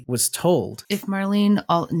she was told. If Marlene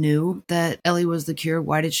knew that Ellie was the cure,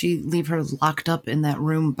 why did she leave her locked up in that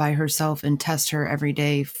room by herself and test her every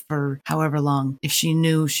day for however long? If she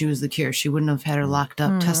knew she was the cure, she wouldn't have had her locked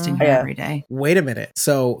up testing her every day. Wait a minute.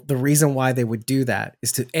 So the reason why they would do that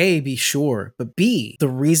is to A, be sure, but B, the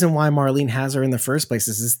reason why Marlene has her in the first place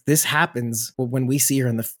is this happens when we see her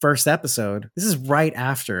in the first episode. This is right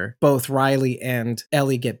after both Riley and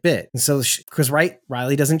Ellie get bit. And so, because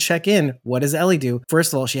Riley doesn't check in, what does Ellie do?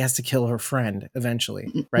 First of all, she has to kill her friend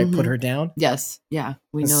eventually, right? Put her down. Yes. Yeah.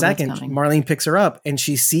 We know second, that's coming. Marlene picks her up and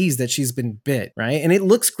she sees that she's been bit, right? And it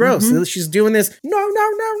looks gross. She's doing this, no,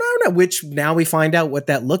 which now we find out what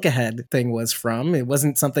that look ahead thing was from. It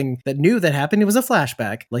wasn't something that new that happened. It was a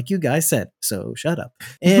flashback, like you guys said. So shut up.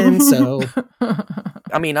 And so...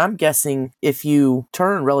 I mean, I'm guessing if you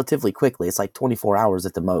turn relatively quickly, it's like 24 hours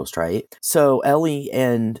at the most, right? So Ellie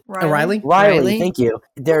and Riley, thank you.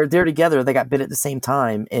 They're together. They got bit at the same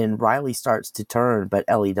time, and Riley starts to turn, but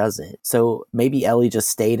Ellie doesn't. So maybe Ellie just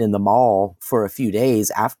stayed in the mall for a few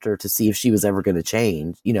days after to see if she was ever going to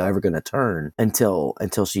change, ever going to turn until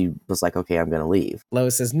she was like, okay, I'm going to leave.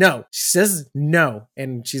 Lois says no. She says no,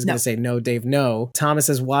 and she's going to say no, Dave, no. Thomas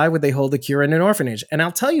says, why would they hold the cure in an orphanage? And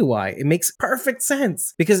I'll tell you why. It makes perfect sense.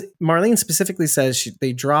 Because Marlene specifically says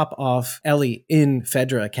they drop off Ellie in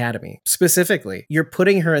Fedra Academy. Specifically, you're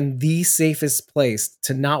putting her in the safest place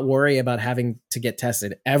to not worry about having to get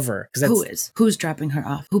tested ever. Who's dropping her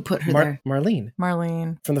off? Who put her there?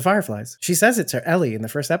 Marlene. From the Fireflies. She says it to Ellie in the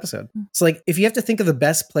first episode. So like, if you have to think of the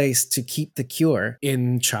best place to keep the cure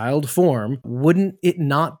in child form, wouldn't it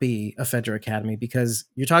not be a Fedra Academy? Because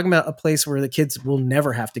you're talking about a place where the kids will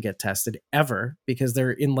never have to get tested ever because they're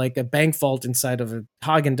in like a bank vault inside of a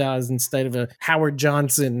Haagen-Dazs instead of a Howard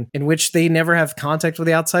Johnson, in which they never have contact with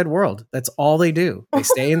the outside world. That's all they do. They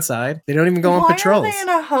stay inside. They don't even go on patrols. Why are they in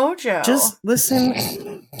a Hojo? Just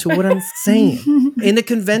listen to what I'm saying. In the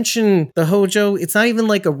convention, the Hojo, it's not even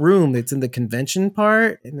like a room. It's in the convention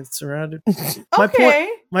part, and it's surrounded.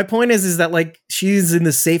 My point is that like she's in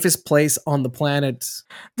the safest place on the planet.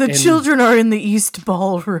 The children are in the East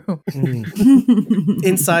Ballroom.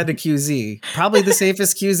 Inside the QZ. Probably the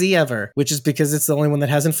safest QZ ever, which is because it's the only one that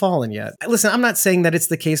hasn't fallen yet. Listen, I'm not saying that it's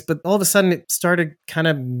the case, but all of a sudden it started kind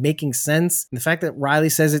of making sense. And the fact that Riley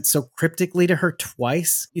says it so cryptically to her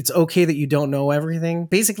twice, it's okay that you don't know everything.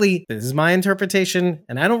 Basically, this is my interpretation,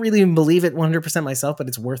 and I don't really even believe it 100% myself, but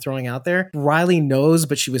it's worth throwing out there. Riley knows,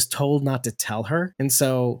 but she was told not to tell her. And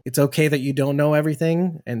so it's okay that you don't know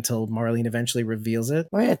everything until Marlene eventually reveals it.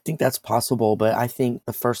 Well, I think that's possible, but I think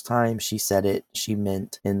the first time she said it, she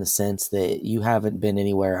meant in the sense that you haven't been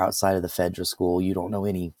anywhere outside of the Fedra school. You don't know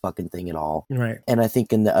any fucking thing at all. Right. And I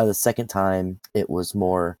think in the second time, it was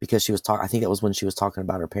more because she was talking, I think that was when she was talking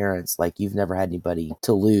about her parents, like you've never had anybody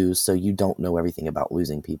to lose, so you don't know everything about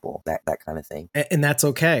losing people, that kind of thing. And that's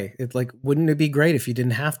okay. It's like, wouldn't it be great if you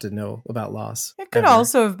didn't have to know about loss? It could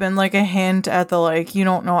also have been like a hint at the like, you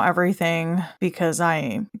don't know everything because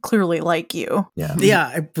I clearly like you. Yeah. Yeah,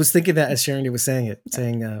 I was thinking that as Sharon was saying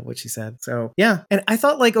what she said. So yeah, and I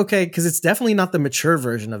thought like, okay, because it's definitely not the mature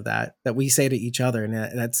version of that we say to each other, and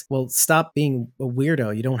that's, well, stop being a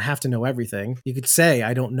weirdo. You don't have to know everything. You could say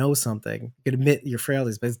I don't know something. You could admit your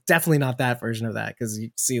frailties, but it's definitely not that version of that, because you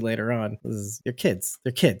see later on, this is your kids.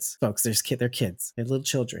 They're kids, folks. They're kids. They're little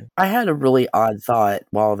children. I had a really odd thought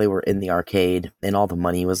while they were in the arcade and all the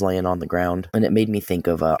money was laying on the ground, and it made me think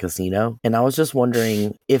of a casino. And I was just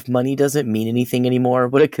wondering, if money doesn't mean anything anymore,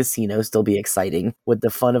 would a casino still be exciting? Would the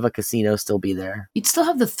fun of a casino still be there? You'd still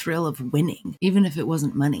have the thrill of winning, even if it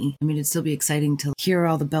wasn't money. I mean, it'd still be exciting to hear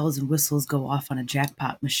all the bells and whistles go off on a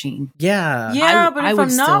jackpot machine. Yeah. But if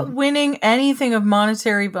I'm not winning anything of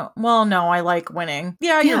monetary, well, no, I like winning.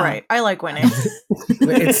 Yeah, you're right. I like winning.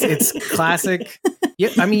 It's classic. Yeah,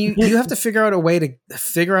 I mean, you have to figure out a way to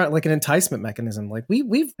figure out like an enticement mechanism. Like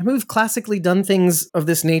we've classically done things of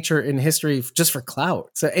this nature in history just for clout.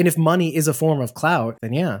 So, and if money is a form of clout,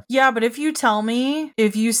 then yeah. Yeah, but if you tell me,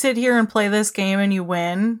 if you sit here and play this game and you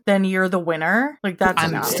win, then you're the winner. Like that's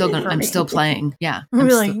I'm still playing. Yeah. I'm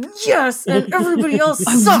like, yes, and everybody else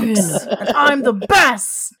sucks. And I'm the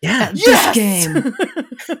best. Yeah. This game.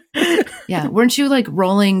 Yeah. Weren't you like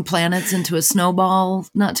rolling planets into a snowball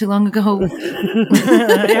not too long ago?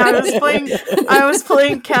 Yeah, I was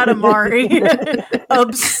playing Katamari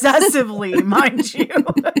obsessively, mind you.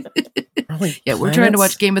 Yeah, we're trying to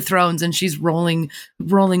watch Game of Thrones and she's rolling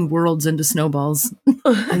worlds into snowballs.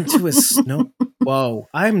 Into a snow. Whoa.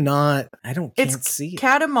 Can't see.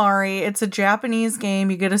 Katamari. It's a Japanese game.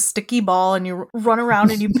 You get a sticky ball and you run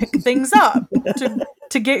around and you pick things up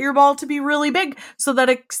to get your ball to be really big so that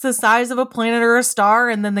it's the size of a planet or a star,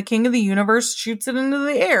 and then the king of the universe shoots it into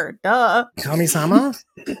the air. Duh. Kami-sama?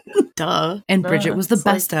 Duh. And Bridget was the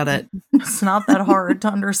best at it. It's not that hard to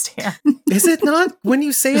understand. Is it not when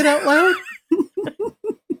you say it out loud?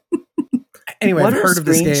 Anyway, I've heard of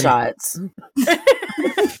this game.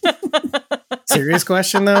 Serious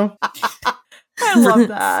question though? I love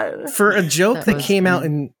that. For a joke that came out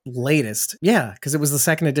in latest. Yeah, because it was the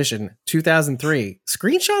second edition, 2003.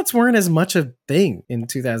 Screenshots weren't as much a thing in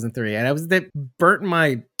 2003. And that burnt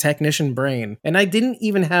my technician brain. And I didn't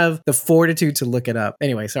even have the fortitude to look it up.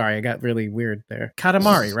 Anyway, sorry, I got really weird there.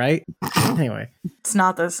 Katamari, right? Anyway. It's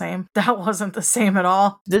not the same. That wasn't the same at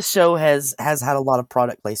all. This show has had a lot of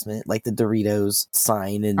product placement, like the Doritos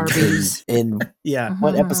sign in yeah.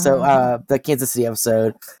 What episode? The Kansas City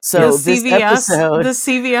episode. So this episode, the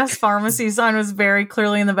CVS pharmacy sign was very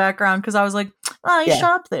clearly in the background because I was like, I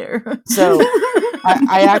shop there. So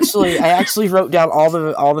I actually wrote down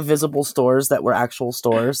all the visible stores that were actual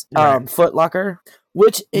stores. Right. Foot Locker.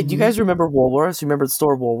 Which, do you guys remember Woolworths? Remember the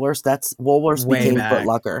store Woolworths? That's Woolworths became Foot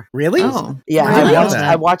Locker. Really? Oh, yeah, really?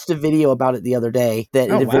 I watched a video about it the other day that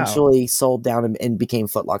it eventually sold down and became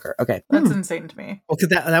Foot Locker. Okay. That's insane to me. Well, because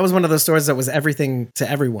that was one of those stores that was everything to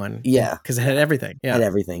everyone. Yeah. Because it had everything. Yeah. It had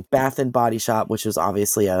everything. Bath and Body Shop, which was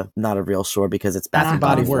obviously not a real store because it's Bath and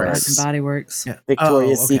Body Works. Bath and Body Works. Yeah.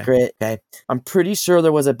 Victoria's Secret. Okay. I'm pretty sure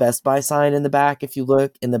there was a Best Buy sign in the back. If you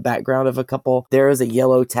look in the background of a couple, there is a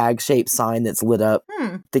yellow tag-shaped sign that's lit up.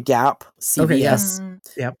 The Gap, CVS. Okay,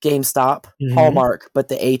 Yep. GameStop, Hallmark, but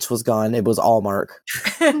the H was gone. It was Allmark.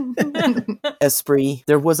 Esprit.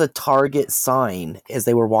 There was a Target sign as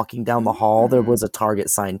they were walking down the hall. There was a Target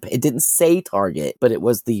sign. It didn't say Target, but it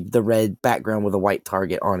was the red background with a white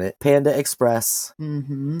Target on it. Panda Express,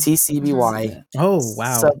 TCBY. Oh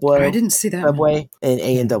wow! Subway. I didn't see that. Subway and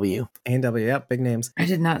A&W. A&W, yep, big names. I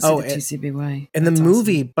did not see the TCBY. And the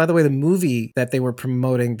movie, by the way, the movie that they were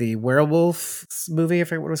promoting, the werewolf movie, I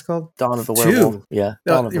forget what it was called. Dawn of the Werewolf. Yeah,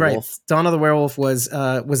 Dawn of the Wolf. Dawn of the Werewolf was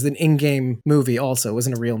an in-game movie. Also, it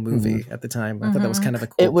wasn't a real movie at the time. I thought that was kind of a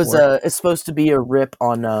cool. It was it's supposed to be a rip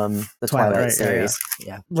on the Twilight series.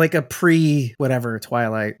 Yeah, like a pre-whatever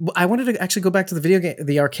Twilight. I wanted to actually go back to the video game,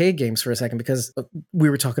 the arcade games for a second, because we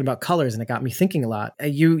were talking about colors, and it got me thinking a lot.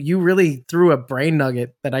 You really threw a brain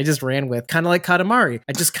nugget that I just ran with, kind of like Katamari.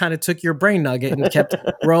 I just kind of took your brain nugget and kept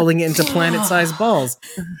rolling it into planet-sized balls.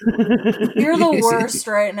 You're the worst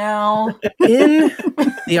right now. In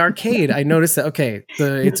the arcade, I noticed that,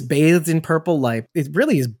 it's bathed in purple light. It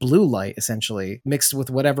really is blue light, essentially, mixed with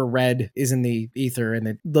whatever red is in the ether, and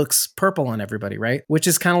it looks purple on everybody, right? Which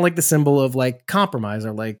is kind of like the symbol of like compromise,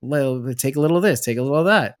 or like, well, take a little of this, take a little of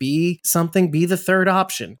that. Be something, be the third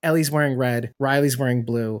option. Ellie's wearing red, Riley's wearing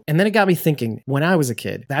blue. And then it got me thinking, when I was a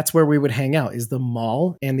kid, that's where we would hang out, is the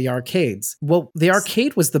mall and the arcades. Well, the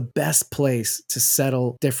arcade was the best place to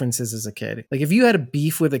settle differences as a kid. Like if you had a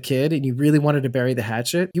beef with a kid and you really wanted to bury the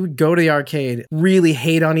hatchet, you would go to the arcade, really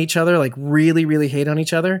hate on each other, like really, really hate on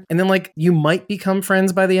each other. And then like you might become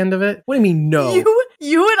friends by the end of it. What do you mean, no?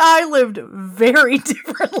 You and I lived very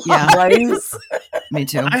different lives. Me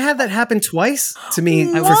too. I had that happen twice to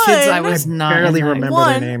me. What? For kids, I was not barely remember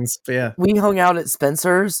their names. But yeah. We hung out at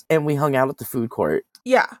Spencer's and we hung out at the food court.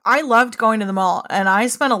 Yeah, I loved going to the mall, and I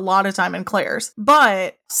spent a lot of time in Claire's,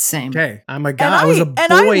 but... Same. Okay, I'm a guy. I was a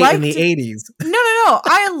boy in the 80s. No.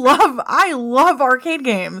 I love arcade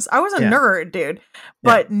games. I was a nerd, dude.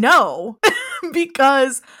 But no,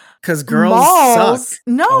 because girls malls, suck.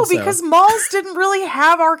 No, also. Because malls didn't really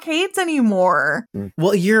have arcades anymore.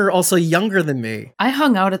 Well, you're also younger than me. I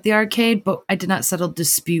hung out at the arcade, but I did not settle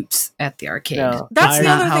disputes at the arcade. No. That's the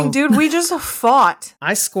other thing, dude. We just fought.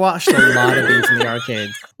 I squashed a lot of beef in the arcade.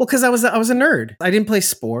 Well, because I was a nerd. I didn't play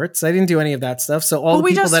sports. I didn't do any of that stuff. So all the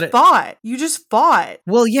people fought. You just fought.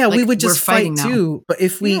 Well, yeah, like, we would just fight too. But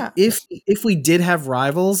if we did have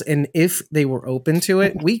rivals, and if they were open to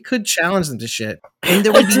it, we could challenge them to shit, and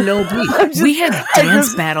there would be no beef. We had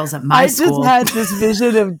dance battles at my school. I just had this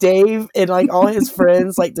vision of Dave and like all his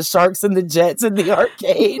friends, like the Sharks and the Jets in the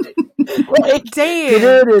arcade. Like Dave.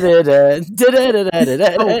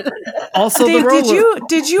 Also, Dave,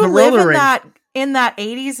 did you live in that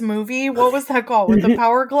 80s movie? What was that called? With the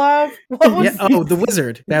power glove? The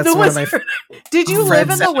Wizard. That's one of my. Did you live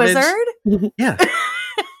in the Wizard? Yeah.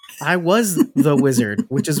 I was the wizard,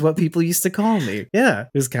 which is what people used to call me. Yeah, it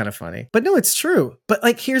was kind of funny. But no, it's true. But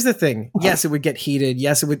like, here's the thing. Yes, it would get heated.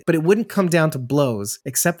 Yes, it would. But it wouldn't come down to blows,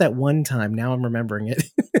 except that one time. Now I'm remembering it.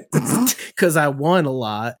 Because I won a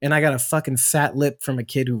lot and I got a fucking fat lip from a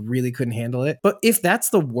kid who really couldn't handle it. But if that's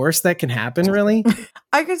the worst that can happen, really?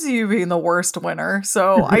 I could see you being the worst winner.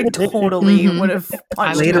 So I totally would have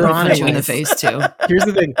punched later on you in the face too. Here's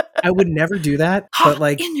the thing. I would never do that. But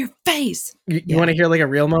like in your face. You want to hear like a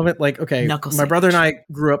real moment? Like, okay, Knuckle my brother and I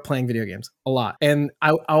grew up playing video games a lot. And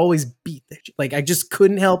I always beat the like I just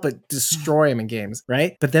couldn't help but destroy him in games,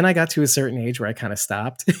 right? But then I got to a certain age where I kind of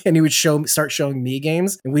stopped and he would start showing me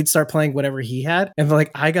games and we'd start playing whatever he had. And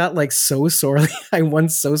like I got like so sorely, I won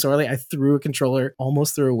so sorely, I threw a controller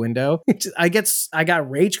almost through a window. I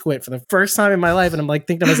got rage quit for the first time in my life. And I'm like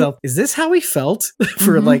thinking to myself, is this how he felt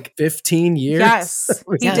for like 15 years? Yes,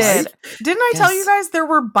 he did. Didn't I tell you guys there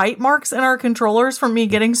were bite marks in our controllers from me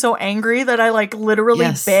getting so angry that I like literally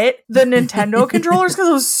bit the Nintendo controllers because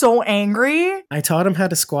I was so angry? I taught him how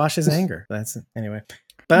to squash his anger. That's it. Anyway.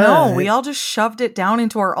 But no, we all just shoved it down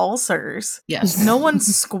into our ulcers. Yes. No one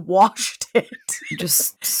squashed it. You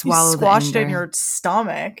just swallowed it. Squashed it in your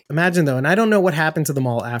stomach. Imagine though, and I don't know what happened to them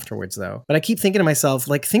all afterwards though, but I keep thinking to myself,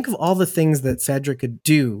 like, think of all the things that Cedric could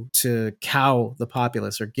do to cow the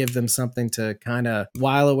populace or give them something to kind of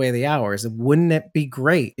while away the hours. Wouldn't it be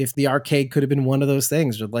great if the arcade could have been one of those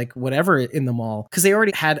things or like whatever in the mall? Because they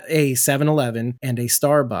already had a 7-Eleven and a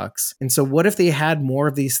Starbucks. And so what if they had more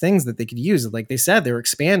of these things that they could use? Like they said, they were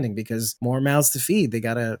expanding expanding because more mouths to feed. They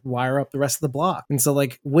got to wire up the rest of the block. And so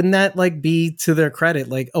like, wouldn't that like be to their credit,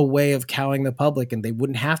 like a way of cowing the public and they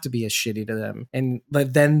wouldn't have to be as shitty to them? And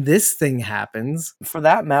but then this thing happens. For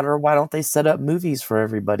that matter, why don't they set up movies for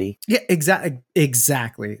everybody? Yeah,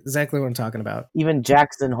 exactly what I'm talking about. Even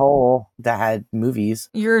Jackson Hole that had movies.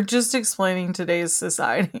 You're just explaining today's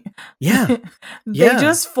society. Yeah. They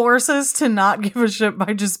just force us to not give a shit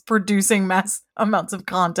by just producing mass amounts of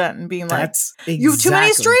content and being like, you have too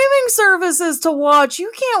many streaming services to watch.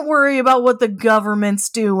 You can't worry about what the government's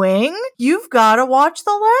doing. You've got to watch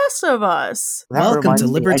The Last of Us. Welcome to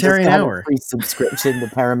Libertarian Hour. A free subscription to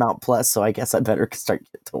Paramount Plus, so I guess I better start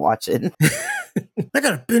to watch it. I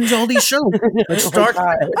gotta binge all these shows. I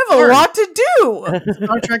have a lot to do.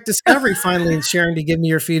 Star Trek Discovery finally, and Sharon, to give me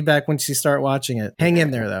your feedback once you start watching it. Hang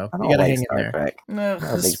in there, though. You gotta hang in there.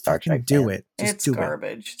 Just Star Trek do it. Just it's do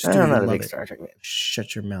garbage. Just do I'm not a love big it. Star Trek fan.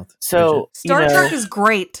 Shut your mouth. So Star Trek is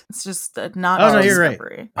great. It's just not. Oh no, you're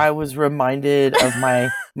right. I was reminded of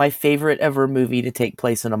my favorite ever movie to take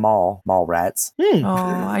place in a mall, Mallrats. Oh,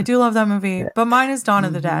 I do love that movie, but mine is Dawn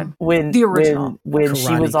of the Dead. When the original. When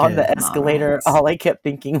she was on the escalator, all I kept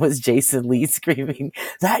thinking was Jason Lee screaming,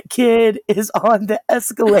 "That kid is on the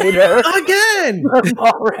escalator again!"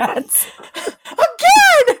 Mallrats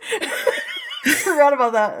again. Forgot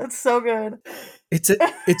about that. It's so good. It's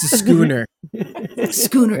a schooner.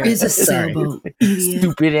 Schooner is a sailboat.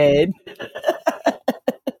 Stupid Ed.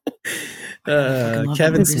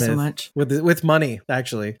 Kevin Smith so much. with money,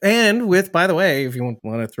 actually, and with, by the way, if you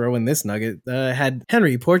want to throw in this nugget, had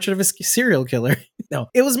Henry, Portrait of a Serial Killer. No,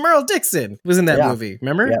 it was Merle Dixon was in that movie.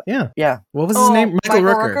 Remember? Yeah. What was his name? Michael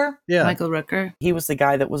Rooker. Yeah, Michael Rooker. He was the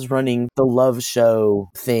guy that was running the love show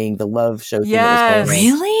thing. The love show thing. Yes.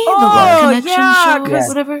 Really? The Love Connection show,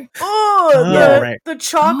 whatever. The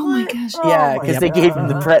chocolate. Oh my gosh. Yeah, because they gave him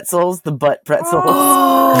the pretzels, the butt pretzels.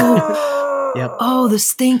 Yep. Oh, the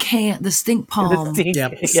stink palm. Stink palm.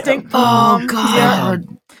 Oh God.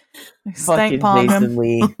 Fucking Jason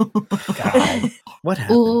Lee. God. What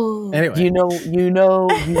happened? Ooh. Anyway, you know,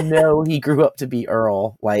 he grew up to be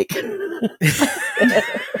Earl. Like,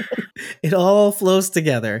 it all flows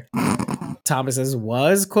together. Thomas says,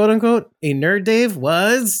 was, quote unquote, a nerd. Dave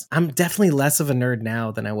was. I'm definitely less of a nerd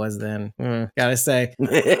now than I was then. Gotta say.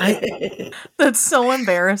 That's so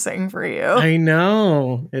embarrassing for you. I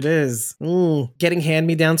know. It is. Getting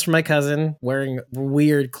hand-me-downs from my cousin, wearing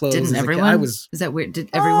weird clothes. Didn't everyone? Is that weird? Did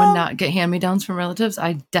everyone not get hand-me-downs from relatives?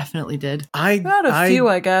 I definitely did. I got a few,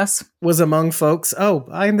 I guess. Was among folks. Oh,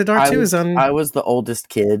 I in the Dark too is on. I was the oldest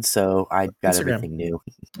kid, so I got Instagram. Everything new.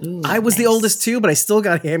 Ooh, I was the oldest too, but I still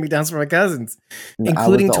got hand-me-downs from my cousins,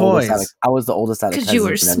 including I was the oldest out of because you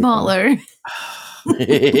were smaller.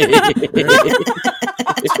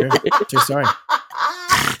 True story.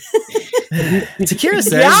 Takira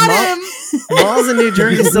says malls in New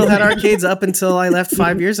Jersey still had arcades up until I left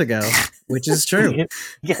 5 years ago, which is true.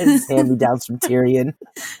 Yes, hand-me-downs from Tyrion.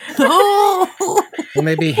 Oh, Well,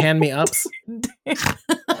 maybe hand-me-ups.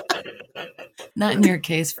 not in your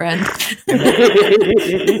case, friend.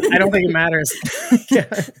 I don't think it matters.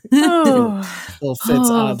 Still fits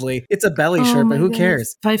oddly. It's a belly shirt, but who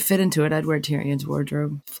cares? If I fit into it, I'd wear Tyrion's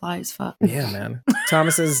wardrobe. Fly as fuck. Yeah, man.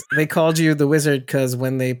 Thomas says they called you the wizard because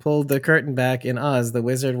when they pulled the curtain back in Oz, the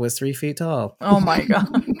wizard was 3 feet tall. Oh my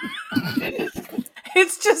God.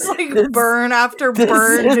 It's just like burn after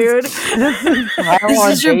burn, dude. This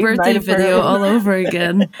is your birthday video all over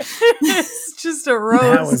again. It's just a roast.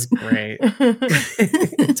 That was great.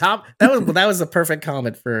 That was a perfect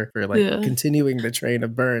comment for continuing the train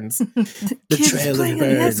of burns. The Kids trail playing of on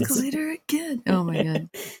the burns. escalator again. Oh my God.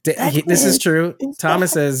 This is true.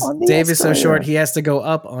 Thomas says Dave is so short he has to go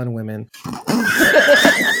up on women.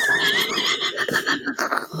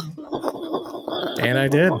 And I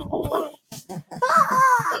did.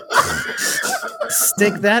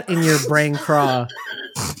 Stick that in your brain craw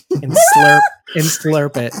and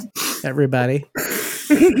slurp it, everybody.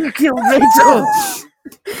 You killed Rachel.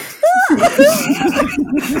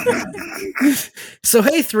 So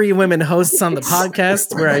hey, 3 women hosts on the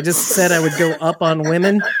podcast where I just said I would go up on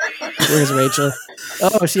women. Where's Rachel?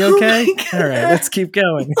 Oh, is she okay? All right, let's keep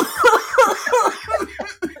going.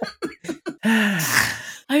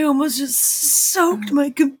 I almost just soaked my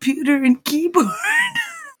computer and keyboard.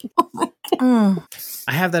 I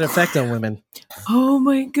have that effect on women. Oh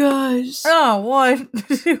my gosh. Oh, what?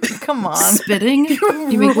 Come on. Spitting?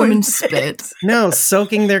 You make women spit. No,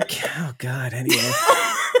 soaking their... Oh, God, anyway.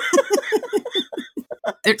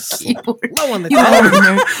 Their keyboard. Low on the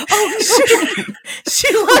Oh, she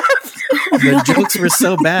left. The jokes were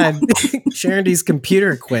so bad, Sharon D's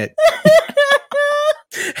computer quit.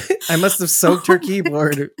 I must have soaked her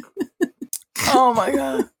keyboard. Oh my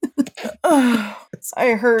god.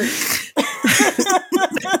 I hurt.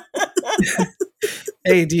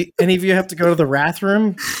 Hey, do any of you have to go to the wrath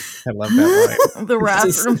room? I love that line. The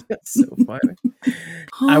wrath room. It's so funny.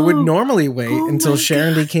 I would normally wait until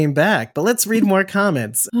Sharon D came back, but let's read more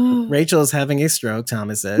comments. Rachel is having a stroke,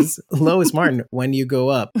 Thomas says. Lois Martin, when you go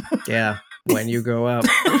up. Yeah, when you go up.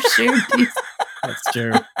 Sharon D. That's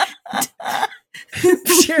true.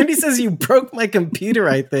 Sharon D says, you broke my computer,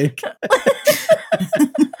 I think.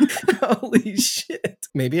 Holy shit.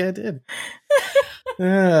 Maybe I did. All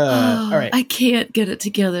right. I can't get it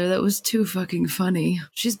together. That was too fucking funny.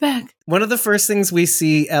 She's back. One of the first things we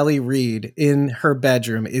see Ellie read in her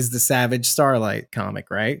bedroom is the Savage Starlight comic,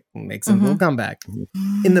 right? Makes a little comeback.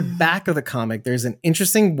 In the back of the comic, there's an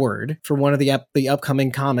interesting word for one of the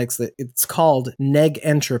upcoming comics that it's called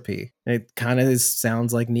negentropy. It kind of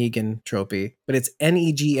sounds like Negan tropy, but it's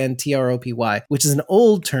negentropy, which is an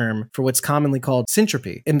old term for what's commonly called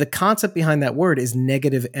syntropy. And the concept behind that word is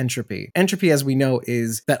negative entropy. Entropy, as we know,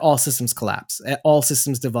 is that all systems collapse, all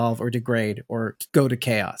systems devolve or degrade or go to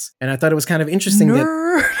chaos. And I thought it was kind of interesting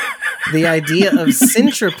that the idea of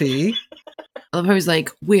syntropy. I love how he's like,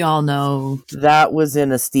 we all know. That was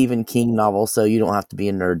in a Stephen King novel, so you don't have to be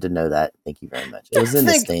a nerd to know that. Thank you very much. It was in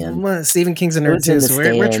The Stand. Well, Stephen King's a nerd too, so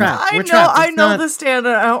we're trapped. I know The Stand,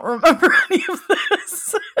 and I don't remember any of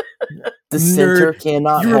this. The center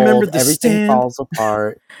cannot hold. Everything falls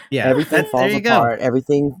apart. Yeah, everything falls apart.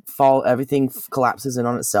 Everything collapses in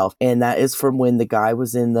on itself. And that is from when the guy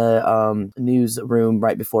was in the newsroom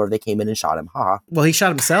right before they came in and shot him. Ha. Well, he shot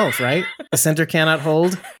himself, right? The center cannot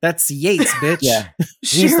hold. That's Yates, bitch. Yeah,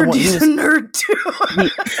 he's a nerd too.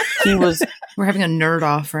 He was. We're having a nerd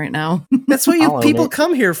off right now. That's what you people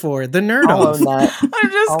come here for. The nerd off.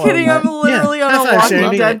 I'm just kidding. I'm literally on a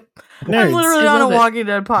Walking Dead. Nerds. I'm literally on a Walking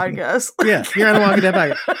Dead podcast. Yeah, you're on a Walking Dead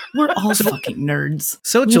podcast. We're all fucking nerds.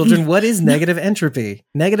 So, children, what is negative entropy?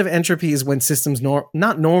 Negative entropy is when systems not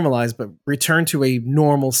normalize, but return to a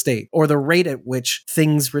normal state, or the rate at which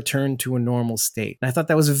things return to a normal state. And I thought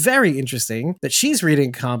that was very interesting that she's reading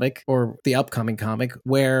a comic, or the upcoming comic,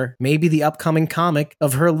 where maybe the upcoming comic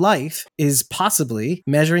of her life is possibly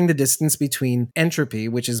measuring the distance between entropy,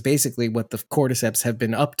 which is basically what the cordyceps have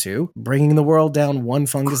been up to, bringing the world down one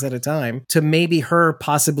fungus at a time, to maybe her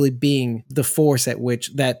possibly being the force at which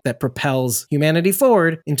that propels humanity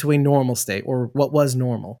forward into a normal state, or what was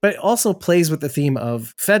normal. But it also plays with the theme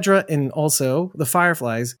of Fedra and also the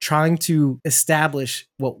Fireflies trying to establish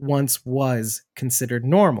what once was considered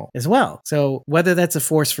normal as well. So whether that's a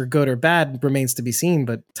force for good or bad remains to be seen,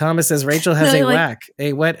 but Thomas says Rachel has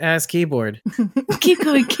a wet ass keyboard. Keep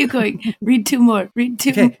going. Read two more.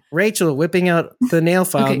 Okay, Rachel whipping out the nail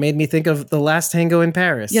file made me think of The Last Tango in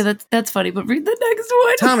Paris. Yeah, that's funny, but read the next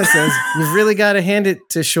one. Thomas says, you've really got to hand it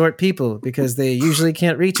to short people because they usually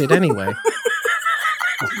can't reach it anyway.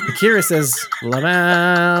 Akira says,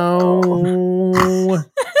 Lamau.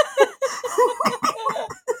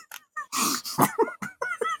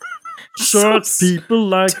 Short people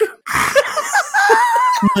like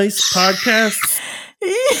nice podcasts.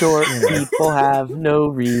 Short people have no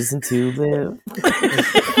reason to live.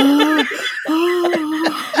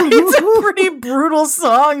 It's a pretty brutal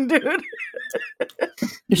song, dude.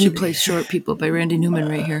 You should play Short People by Randy Newman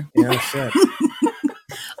right here. Yeah, shit.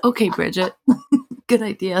 Okay, Bridget. Good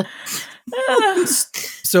idea.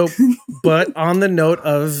 So, but on the note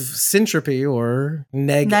of syntropy or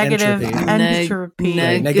negative entropy.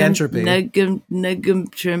 Negentropy.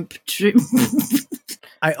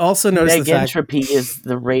 I also noticed the fact negentropy is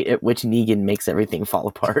the rate at which Negan makes everything fall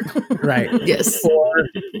apart. Right. Yes. For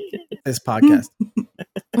this podcast.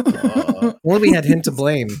 Well, we had him to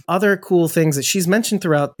blame. Other cool things that she's mentioned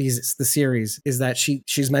throughout the series is that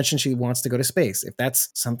she's mentioned she wants to go to space. If that's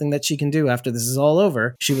something that she can do after this is all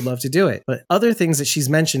over, she would love to do it. But other things that she's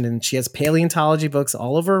mentioned, and she has paleontology books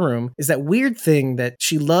all over her room, is that weird thing that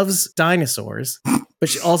she loves dinosaurs, but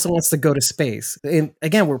she also wants to go to space. And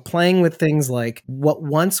again, we're playing with things like what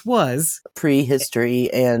once was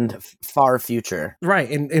prehistory and far future. Right,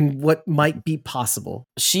 and what might be possible.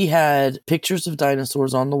 She had pictures of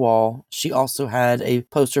dinosaurs on the wall. She also had a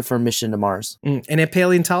poster for Mission to Mars. And a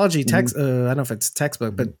paleontology text, I don't know if it's a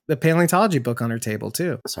textbook, but the paleontology book on her table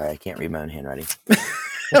too. Sorry, I can't read my own handwriting.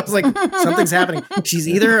 I was like, something's happening. She's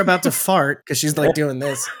either about to fart because she's like doing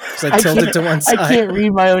this. She's like tilted to one side. I can't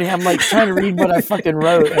read my own. I'm like trying to read what I fucking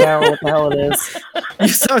wrote, and I don't know what the hell it is. You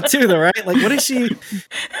saw it too, though, right? Like, what is she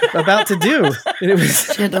about to do?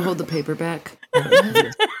 She had to hold the paper back.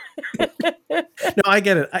 No, I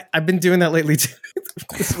get it. I've been doing that lately too.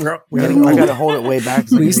 I got to hold it way back.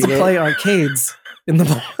 We used to play arcades in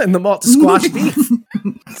the mall to squash beef.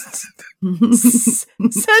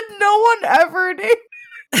 Said no one ever did.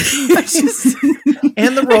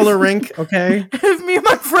 And the roller rink, okay? If me and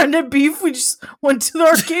my friend had beef, we just went to the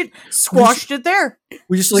arcade, squashed it there.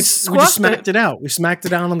 We just smacked it out. We smacked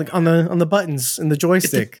it out on the buttons and the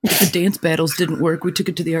joystick. If the dance battles didn't work, we took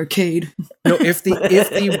it to the arcade. No, if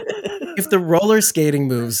the roller skating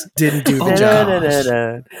moves didn't do the job.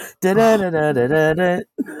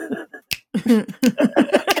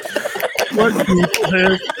 What people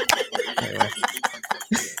have? Anyway.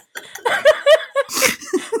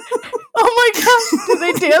 Oh my gosh, do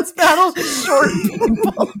they dance battles with short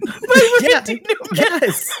people?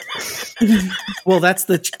 Yes. Well, that's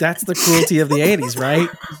the cruelty of the 80s, right?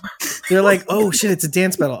 They're like, oh shit, it's a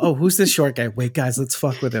dance battle. Oh, who's this short guy? Wait, guys, let's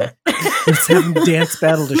fuck with him. Let's have him dance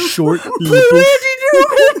battle to short people.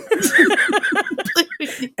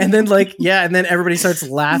 And then and then everybody starts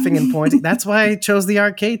laughing and pointing. That's why I chose the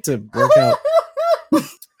arcade to work out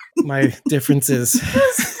my differences.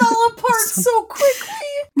 This fell apart so quickly.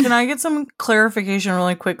 Can I get some clarification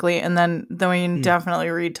really quickly, and then we can definitely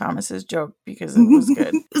read Thomas's joke because it was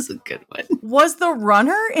good. It was a good one. Was the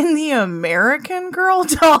runner in the American Girl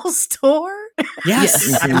doll store?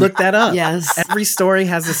 Yes. I looked that up. Yes. Every story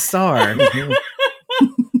has a star.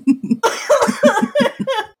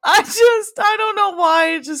 I don't know why,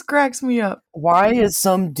 it just cracks me up. Why is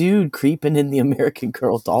some dude creeping in the American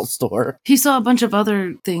Girl doll store? He saw a bunch of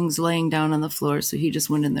other things laying down on the floor, so he just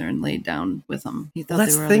went in there and laid down with them. He thought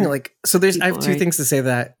that's the thing. I have two things to say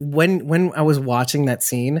that when I was watching that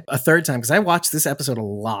scene a third time, because I watched this episode a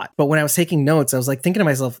lot, but when I was taking notes, I was thinking to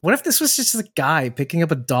myself, what if this was just a guy picking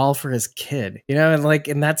up a doll for his kid?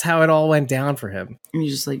 And that's how it all went down for him. And he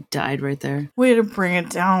just died right there. Way to bring it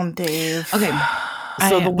down, Dave. Okay.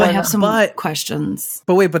 So I have some questions.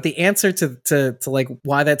 But the answer to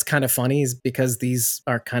why that's kind of funny is because these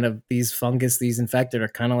fungus, these infected are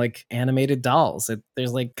kind of like animated dolls.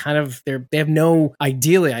 There's they have no,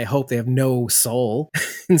 ideally, I hope they have no soul.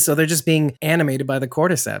 And so they're just being animated by the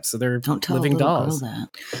cordyceps. So they're Don't tell living a little dolls. girl that.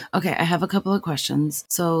 Okay, I have a couple of questions.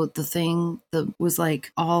 So the thing that was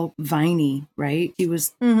all viney, right? He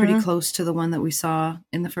was pretty close to the one that we saw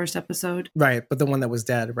in the first episode. Right, but the one that was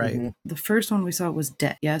dead, right? Mm-hmm. The first one we saw was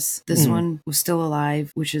dead. Yes, this one was still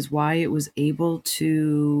alive, which is why it was able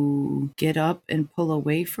to get up and pull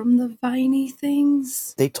away from the viney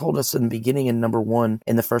things. They told us in the beginning in number 1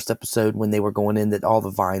 in the first episode when they were going in that all the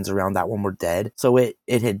vines around that one were dead. So it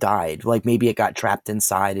had died. Maybe it got trapped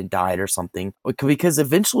inside and died or something. Because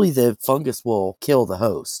eventually the fungus will kill the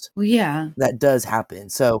host. Well, yeah. That does happen.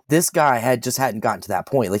 So this guy hadn't gotten to that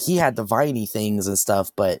point. He had the viney things and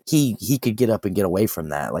stuff, but he could get up and get away from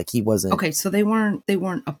that. He wasn't. Okay, so they weren't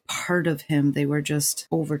a part of him. They were just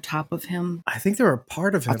over top of him. I think they were a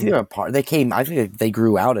part of him. I think they were a part. I think they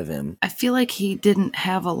grew out of him. I feel like he didn't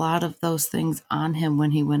have a lot of those things on him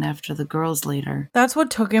when he went after the girls later. That's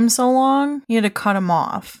what took him so long. He had to cut him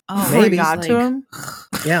off. Oh, before he got to him.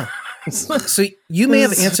 Yeah. So you may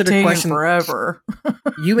have answered a question forever.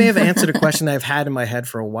 You may have answered a question I've had in my head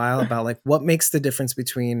for a while about what makes the difference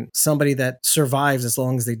between somebody that survives as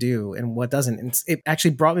long as they do and what doesn't. And it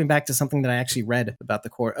actually brought me back to something that I actually read about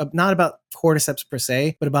not about cordyceps per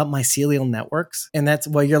se, but about mycelial networks. And that's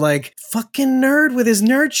why you're fucking nerd with his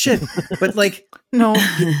nerd shit. But no,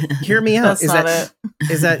 hear me out. That's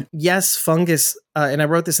Is that yes, fungus, and I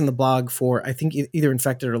wrote this in the blog for, I think, either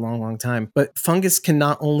Infected or a long, long time, but fungus can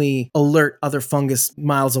not only alert other fungus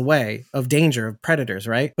miles away of danger, of predators,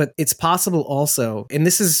 right? But it's possible also, and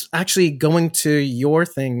this is actually going to your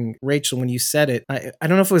thing, Rachel, when you said it, I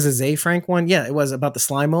don't know if it was a Zay Frank one. Yeah, it was about the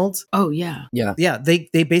slime molds. Oh, yeah. Yeah. Yeah,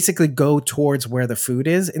 they basically go towards where the food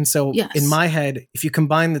is. And so in my head, if you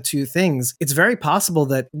combine the two things, it's very possible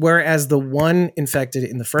that whereas the one infected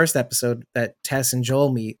in the first episode that Tess and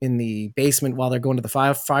Joel meet in the basement while they're going to the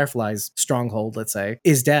Fireflies stronghold, let's say,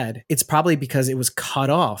 is dead, it's probably because it was cut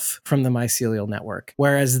off from the mycelial network.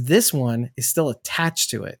 Whereas this one is still attached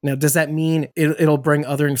to it. Now, does that mean it'll bring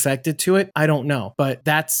other infected to it? I don't know. But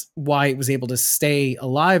that's why it was able to stay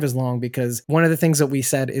alive as long, because one of the things that we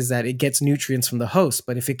said is that it gets nutrients from the host.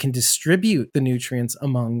 But if it can distribute the nutrients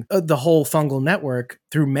among the whole fungal network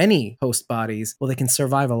through many host bodies, well, they can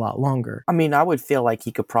survive a lot longer. I mean, I would feel like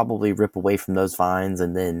he could probably rip away from those vines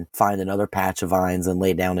and then find another patch of vines and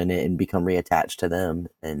lay down in it and become reattached to them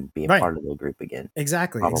and be a part of the group again.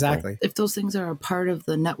 Exactly. Probably. Exactly. If those things are a part of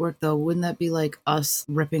the network, though, wouldn't that be like us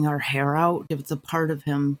ripping our hair out? If it's a part of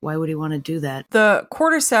him, why would he want to do that? The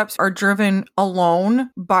cordyceps are driven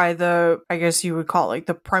alone by the, I guess you would call it like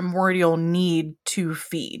the primordial need to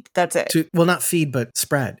feed. That's it. Well, not feed, but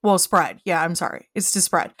spread. Well, spread. Yeah, I'm sorry. It's to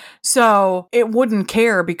spread. So it wouldn't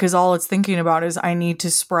care because all it's thinking about is I need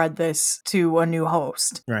to spread this to a new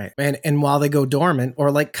host. Right. And while they go dormant,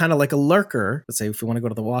 or like kind of like a lurker, let's say if we want to go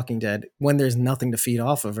to The Walking Dead, when there's nothing to feed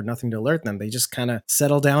off of or nothing to alert them, they just kind of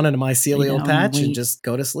settle down in a mycelial patch and just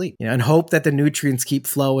go to sleep, and hope that the nutrients keep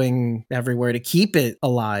flowing everywhere to keep it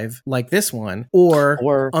alive, like this one,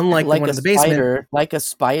 or unlike like the one in the basement, like a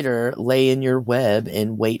spider, lay in your web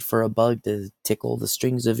and wait for a bug to tickle the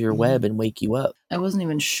strings of your web and wake you up. I wasn't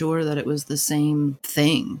even sure that it was the same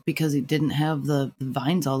thing because he didn't have the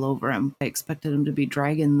vines all over him. I expected him to be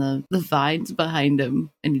dragging the vines behind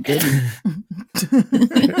him, and he didn't.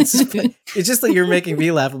 It's just that you're making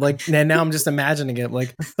me laugh. Like, and now I'm just imagining it.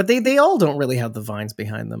 Like, but they all don't really have the vines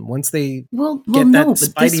behind them. Once they no,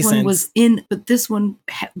 but this one was in. But this one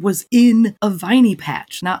was in a viney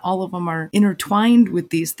patch. Not all of them are intertwined with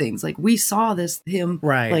these things. Like we saw him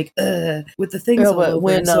right, like with the things all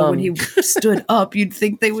over him. So when he stood up, you'd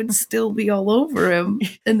think they would still be all over him,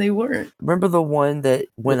 and they weren't. Remember the one that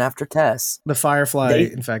went after Tess? The Firefly,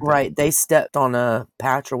 in fact. Right. They stepped on a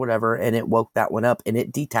patch or whatever, and it woke that one up, and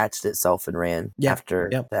it detached itself and ran after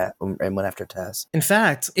that, and went after Tess. In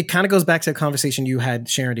fact, it kind of goes back to a conversation you had,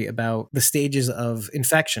 Charity, about the stages of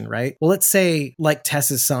infection, right? Well, let's say like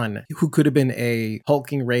Tess's son, who could have been a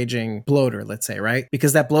hulking, raging bloater, let's say, right?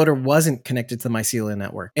 Because that bloater wasn't connected to the mycelial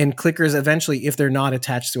network. And clickers eventually, if they're not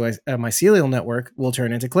attached to a mycelial network, will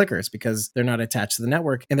turn into clickers because they're not attached to the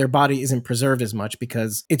network, and their body isn't preserved as much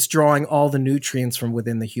because it's drawing all the nutrients from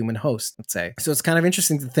within the human host, let's say. So it's kind of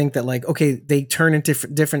interesting to think that like, okay, they turn into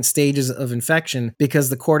different stages of infection because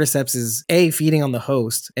the cordyceps is feeding on the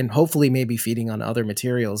host and hopefully maybe feeding on other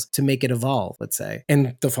materials to make it evolve, let's say.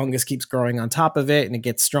 And the fungus keeps growing on top of it and it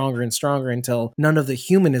gets stronger and stronger until none of the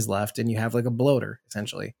human is left and you have like a bloater,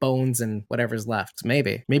 essentially. Bones and whatever's left.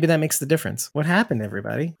 Maybe that makes the difference. What happened,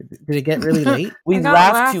 everybody? Did it get really late? We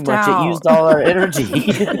laughed too much. It used all our energy.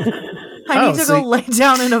 I need to go lay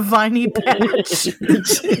down in a viney patch.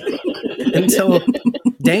 Until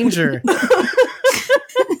danger.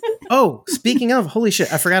 Oh, speaking of, holy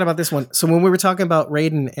shit, I forgot about this one. So when we were talking about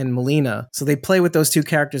Raiden and Melina, so they play with those two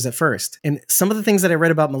characters at first. And some of the things that I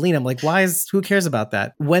read about Melina, I'm like, who cares about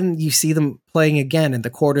that? When you see them playing again and the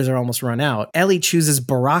quarters are almost run out, Ellie chooses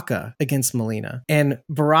Baraka against Melina. And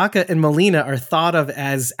Baraka and Melina are thought of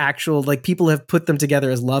as actual, like people have put them together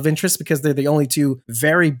as love interests because they're the only two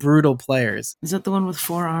very brutal players. Is that the one with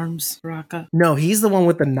 4 arms, Baraka? No, he's the one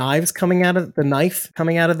with the knife coming out of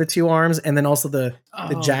the 2 arms, and then also the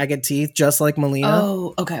jagged teeth, just like Melina.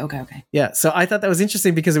 Oh, okay. Yeah, so I thought that was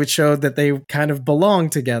interesting because it would show that they kind of belong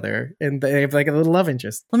together and they have like a little love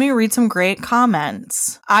interest. Let me read some great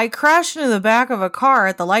comments. I crashed into the back of a car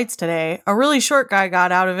at the lights today. A really short guy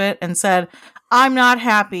got out of it and said, "I'm not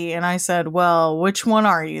happy." And I said, "Well, which one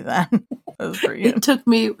are you then?" It took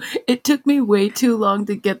me way too long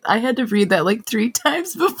to get. I had to read that like 3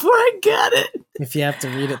 times before I got it. If you have to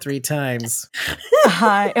read it 3 times.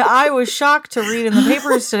 I was shocked to read in the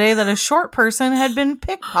papers today that a short person had been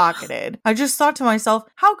pickpocketed. I just thought to myself,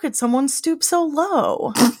 how could someone stoop so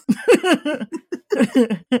low?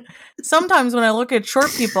 Sometimes when I look at short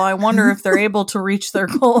people, I wonder if they're able to reach their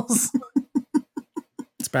goals.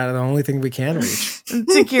 It's about the only thing we can reach.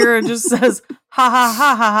 Takira just says, ha ha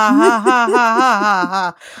ha ha ha ha ha ha ha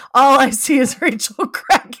ha. All I see is Rachel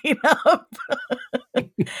cracking up.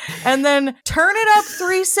 And then turn it up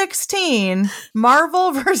 316.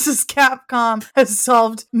 Marvel versus Capcom has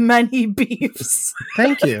solved many beefs.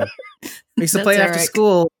 Thank you. I used to play after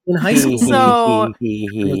school in high school.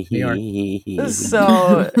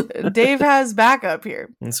 So Dave has backup here.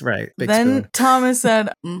 That's right. Big then spoon. Thomas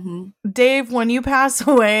said, Dave, when you pass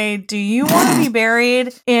away, do you want to be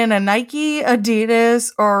buried in a Nike,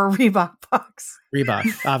 Adidas, or Reebok box?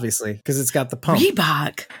 Reebok, obviously, because it's got the pump.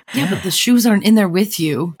 Reebok? Yeah, but the shoes aren't in there with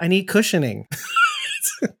you. I need cushioning.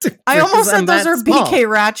 I almost said those are small. BK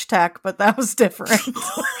Ratchtech, but that was different.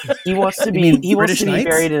 He wants to be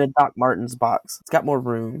buried in a Doc Martens box. It's got more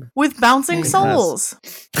room. With bouncing souls.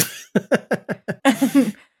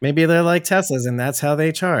 Maybe they're like Teslas and that's how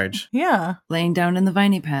they charge. Yeah. Laying down in the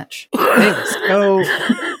viney patch. Thanks. Go.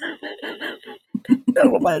 I don't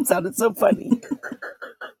know why it sounded so funny.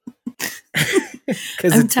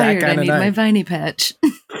 I'm tired. I need my viney patch.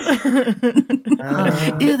 Ew,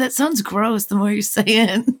 that sounds gross the more you say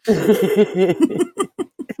it.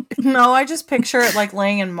 No, I just picture it like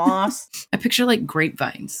laying in moss. I picture like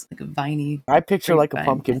grapevines, like a viney. I picture like a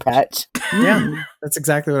pumpkin patch. Yeah, that's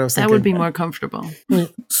exactly what I was thinking. That would be more comfortable.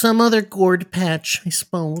 Some other gourd patch, I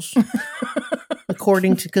suppose.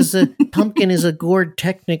 According to, because the pumpkin is a gourd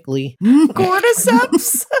technically.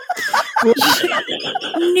 Cordyceps.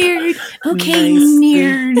 Nerd. Okay, Nice.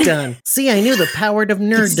 nerd. Done. See, I knew the power of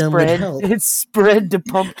nerddom would help. It's spread to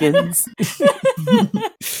pumpkins.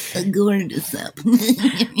 A gourd is up.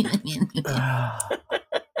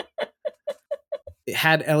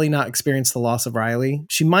 Had Ellie not experienced the loss of Riley,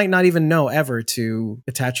 she might not even know ever to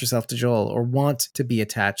attach herself to Joel or want to be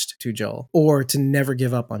attached to Joel or to never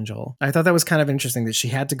give up on Joel. I thought that was kind of interesting that she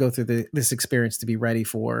had to go through this experience to be ready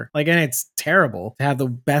for, like, and it's terrible to have the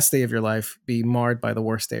best day of your life be marred by the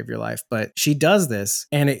worst day of your life. But she does this,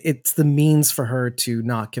 and it's the means for her to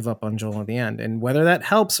not give up on Joel in the end. And whether that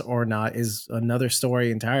helps or not is another story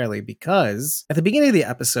entirely, because at the beginning of the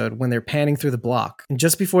episode, when they're panning through the block, and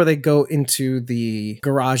just before they go into the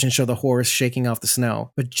garage and show the horse shaking off the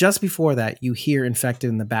snow, but just before that, you hear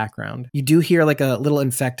Infected in the background. You do hear like a little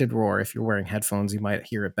Infected roar. If you're wearing headphones, you might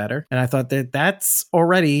hear it better. And I thought that that's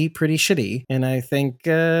already pretty shitty. And I think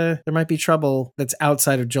there might be trouble that's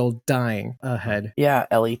outside of Joel dying ahead. Yeah,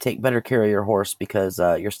 Ellie, take better care of your horse because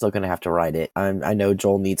you're still going to have to ride it. I know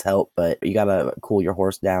Joel needs help, but you got to cool your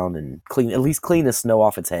horse down and at least clean the snow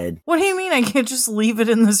off its head. What do you mean I can't just leave it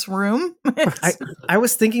in this room? I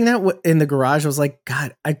was thinking that in the garage. I was like,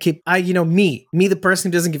 God, me, the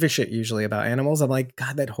person who doesn't give a shit usually about animals. I'm like,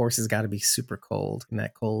 God, that horse has got to be super cold in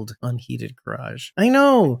that cold, unheated garage. I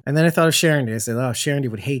know. And then I thought of Sharon. I said, oh,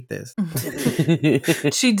 Sharon would hate this.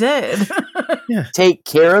 She did. Yeah. Take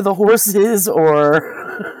care of the horses or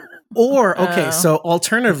okay, so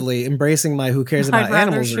alternatively, embracing my who cares about animals. I'd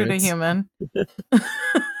rather shoot a human.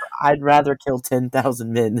 I'd rather kill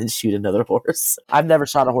 10,000 men than shoot another horse. I've never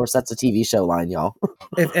shot a horse. That's a TV show line, y'all.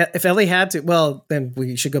 If Ellie had to, well, then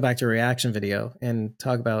we should go back to a reaction video and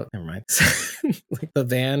talk about, never mind, like the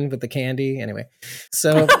van with the candy. Anyway,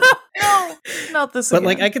 so. No, not this But again.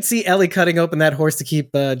 like, I could see Ellie cutting open that horse to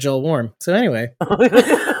keep Joel warm. So anyway.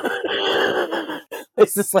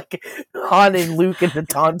 It's just like Han and Luke and the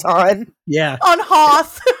Tauntaun. Yeah. On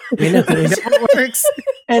Hoth. We know how it works.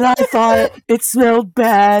 And I thought it smelled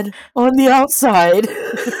bad on the outside.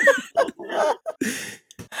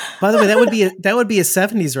 By the way, that would be a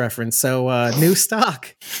 70s reference. So new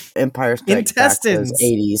stock. Empire Strikes Back was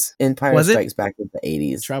 80s. Empire Strikes Back was the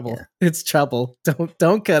 80s. Trouble. Yeah. It's trouble.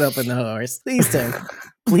 Don't cut open the horse. Please don't.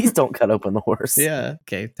 Please don't cut open the horse. Yeah.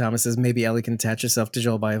 Okay. Thomas says maybe Ellie can attach herself to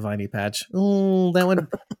Joel by a viney patch. Oh, that one.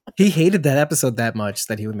 He hated that episode that much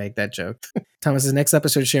that he would make that joke. Thomas's next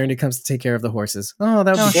episode, Sharon comes to take care of the horses. Oh,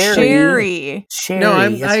 that would be Sherry. No,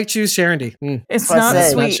 I choose Sharon. It's not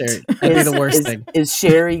sweet. That'd be the worst thing. Is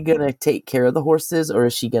Sherry gonna take care of the horses, or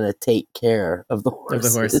is she gonna take care of the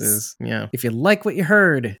horses? Yeah. If you like what you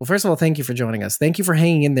heard, well, first of all, thank you for joining us. Thank you for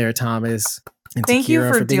hanging in there, Thomas. And thank you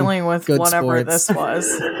for dealing with whatever this was.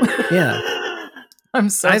 Yeah. I'm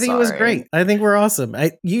so sorry. I think it was great. I think we're awesome.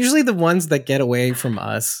 Usually the ones that get away from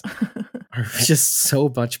us are just so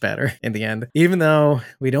much better in the end. Even though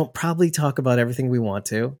we don't probably talk about everything we want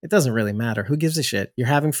to, it doesn't really matter. Who gives a shit? You're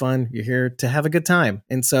having fun. You're here to have a good time.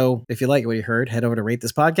 And so if you like what you heard, head over to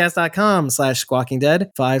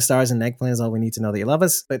ratethispodcast.com/squawkingdead. 5 stars and eggplant is all we need to know that you love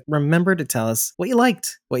us. But remember to tell us what you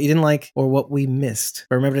liked, what you didn't like, or what we missed.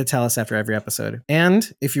 But remember to tell us after every episode. And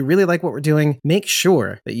if you really like what we're doing, make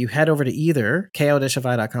sure that you head over to either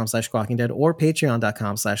ko-fi.com/squawkingdead or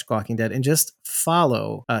patreon.com/squawkingdead and just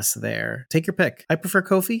follow us there. Take your pick. I prefer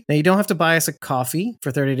Ko-fi. Now, you don't have to buy us a coffee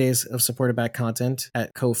for 30 days of supported back content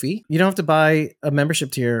at Ko-fi. You don't have to buy a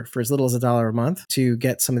membership tier for as little as $1 a month to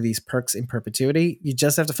get some of these perks in perpetuity. You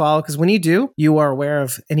just have to follow, because when you do, you are aware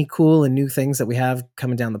of any cool and new things that we have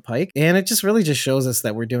coming down the pike. And it just really just shows us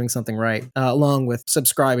that we're doing something right, along with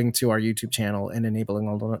subscribing to our YouTube channel and enabling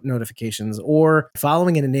all the notifications, or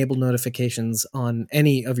following and enable notifications on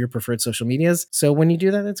any of your preferred social medias. So when you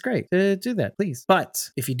do that, that's great. Do that, please.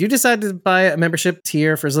 But if you do decide to buy a membership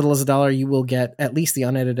tier for as little as $1, you will get at least the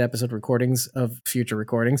unedited episode recordings of future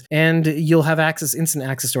recordings, and you'll have instant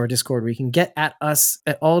access to our Discord, where you can get at us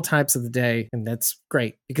at all types of the day. And that's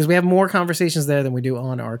great, because we have more conversations there than we do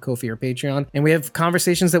on our Ko-fi or Patreon, and we have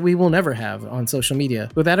conversations that we will never have on social media.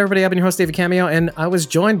 With that, everybody, I've been your host, David Cameo, and I was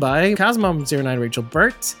joined by Cosmom09 Rachel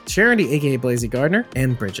Burt, Charity, aka Blazy Gardner,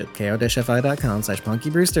 and Bridget,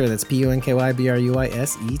 ko-fi.com/punkybrewster. That's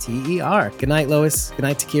PUNKYBRUISETER. Good night, Lois. Good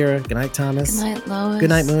night, Takira. Good night, Thomas. Good night, Lois. Good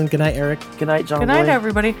night, Moon. Good night, Eric. Good night, John. Good night,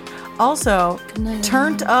 everybody. Also, Good night,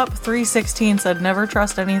 Turned Up 316 said never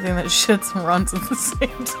trust anything that shits and runs at the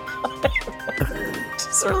same time.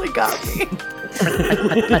 Just really got me.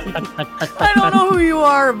 I don't know who you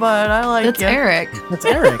are, but I like That's you. Eric. That's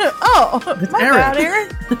Eric. Oh, It's my Eric. bad,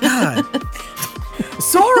 Eric. God.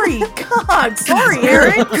 Sorry. God, sorry,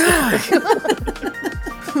 Eric.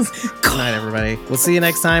 Good night, everybody. We'll see you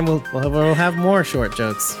next time. We'll have more short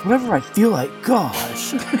jokes. Whenever I feel like,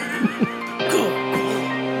 gosh.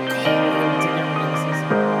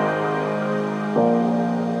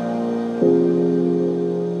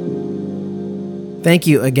 Thank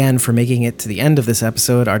you again for making it to the end of this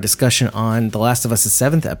episode, our discussion on The Last of Us'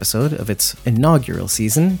 7th episode of its inaugural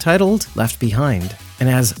season, titled Left Behind. And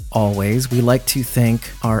as always, we like to thank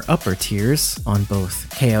our upper tiers on both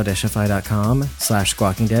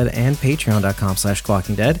ko-fi.com/squawkingdead and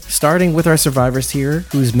patreon.com/squawkingdead, starting with our survivors tier,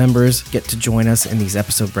 whose members get to join us in these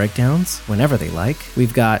episode breakdowns whenever they like.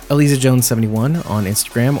 We've got Eliza Jones 71 on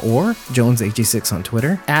Instagram or JonesAG6 on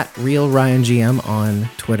Twitter, at RealRyanGM on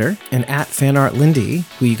Twitter, and at FanArtLindy,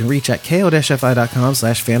 who you can reach at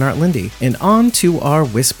ko-fi.com/fanartlindy. And on to our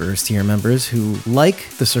Whispers tier members, who,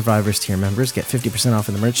 like the survivors tier members, get 50% off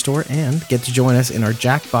in the merch store and get to join us in our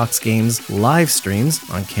Jackbox Games live streams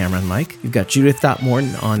on camera and mic. You've got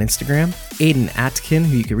Judith.Morton on Instagram, Aiden Atkin,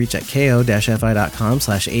 who you can reach at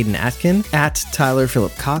ko-fi.com/AidenAtkin, at Tyler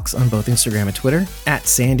Phillip Cox on both Instagram and Twitter, at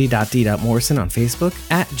Sandy.D.Morrison on Facebook,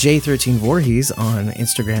 at J13Voorhees on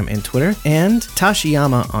Instagram and Twitter, and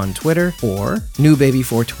Tashiyama on Twitter, or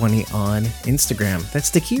NewBaby420 on Instagram. That's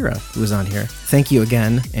Takira, who is on here. Thank you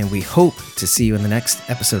again, and we hope to see you in the next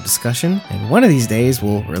episode discussion. And one of these days,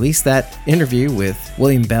 we'll release that interview with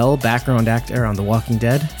William Bell, background actor on The Walking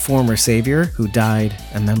Dead, former savior who died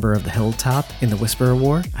a member of the Hilltop in the Whisperer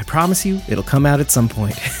War. I promise you, it'll come out at some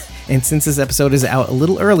point. And since this episode is out a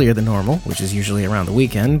little earlier than normal, which is usually around the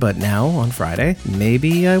weekend, but now on Friday,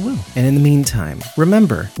 maybe I will. And in the meantime,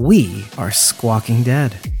 remember, we are Squawking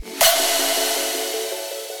Dead.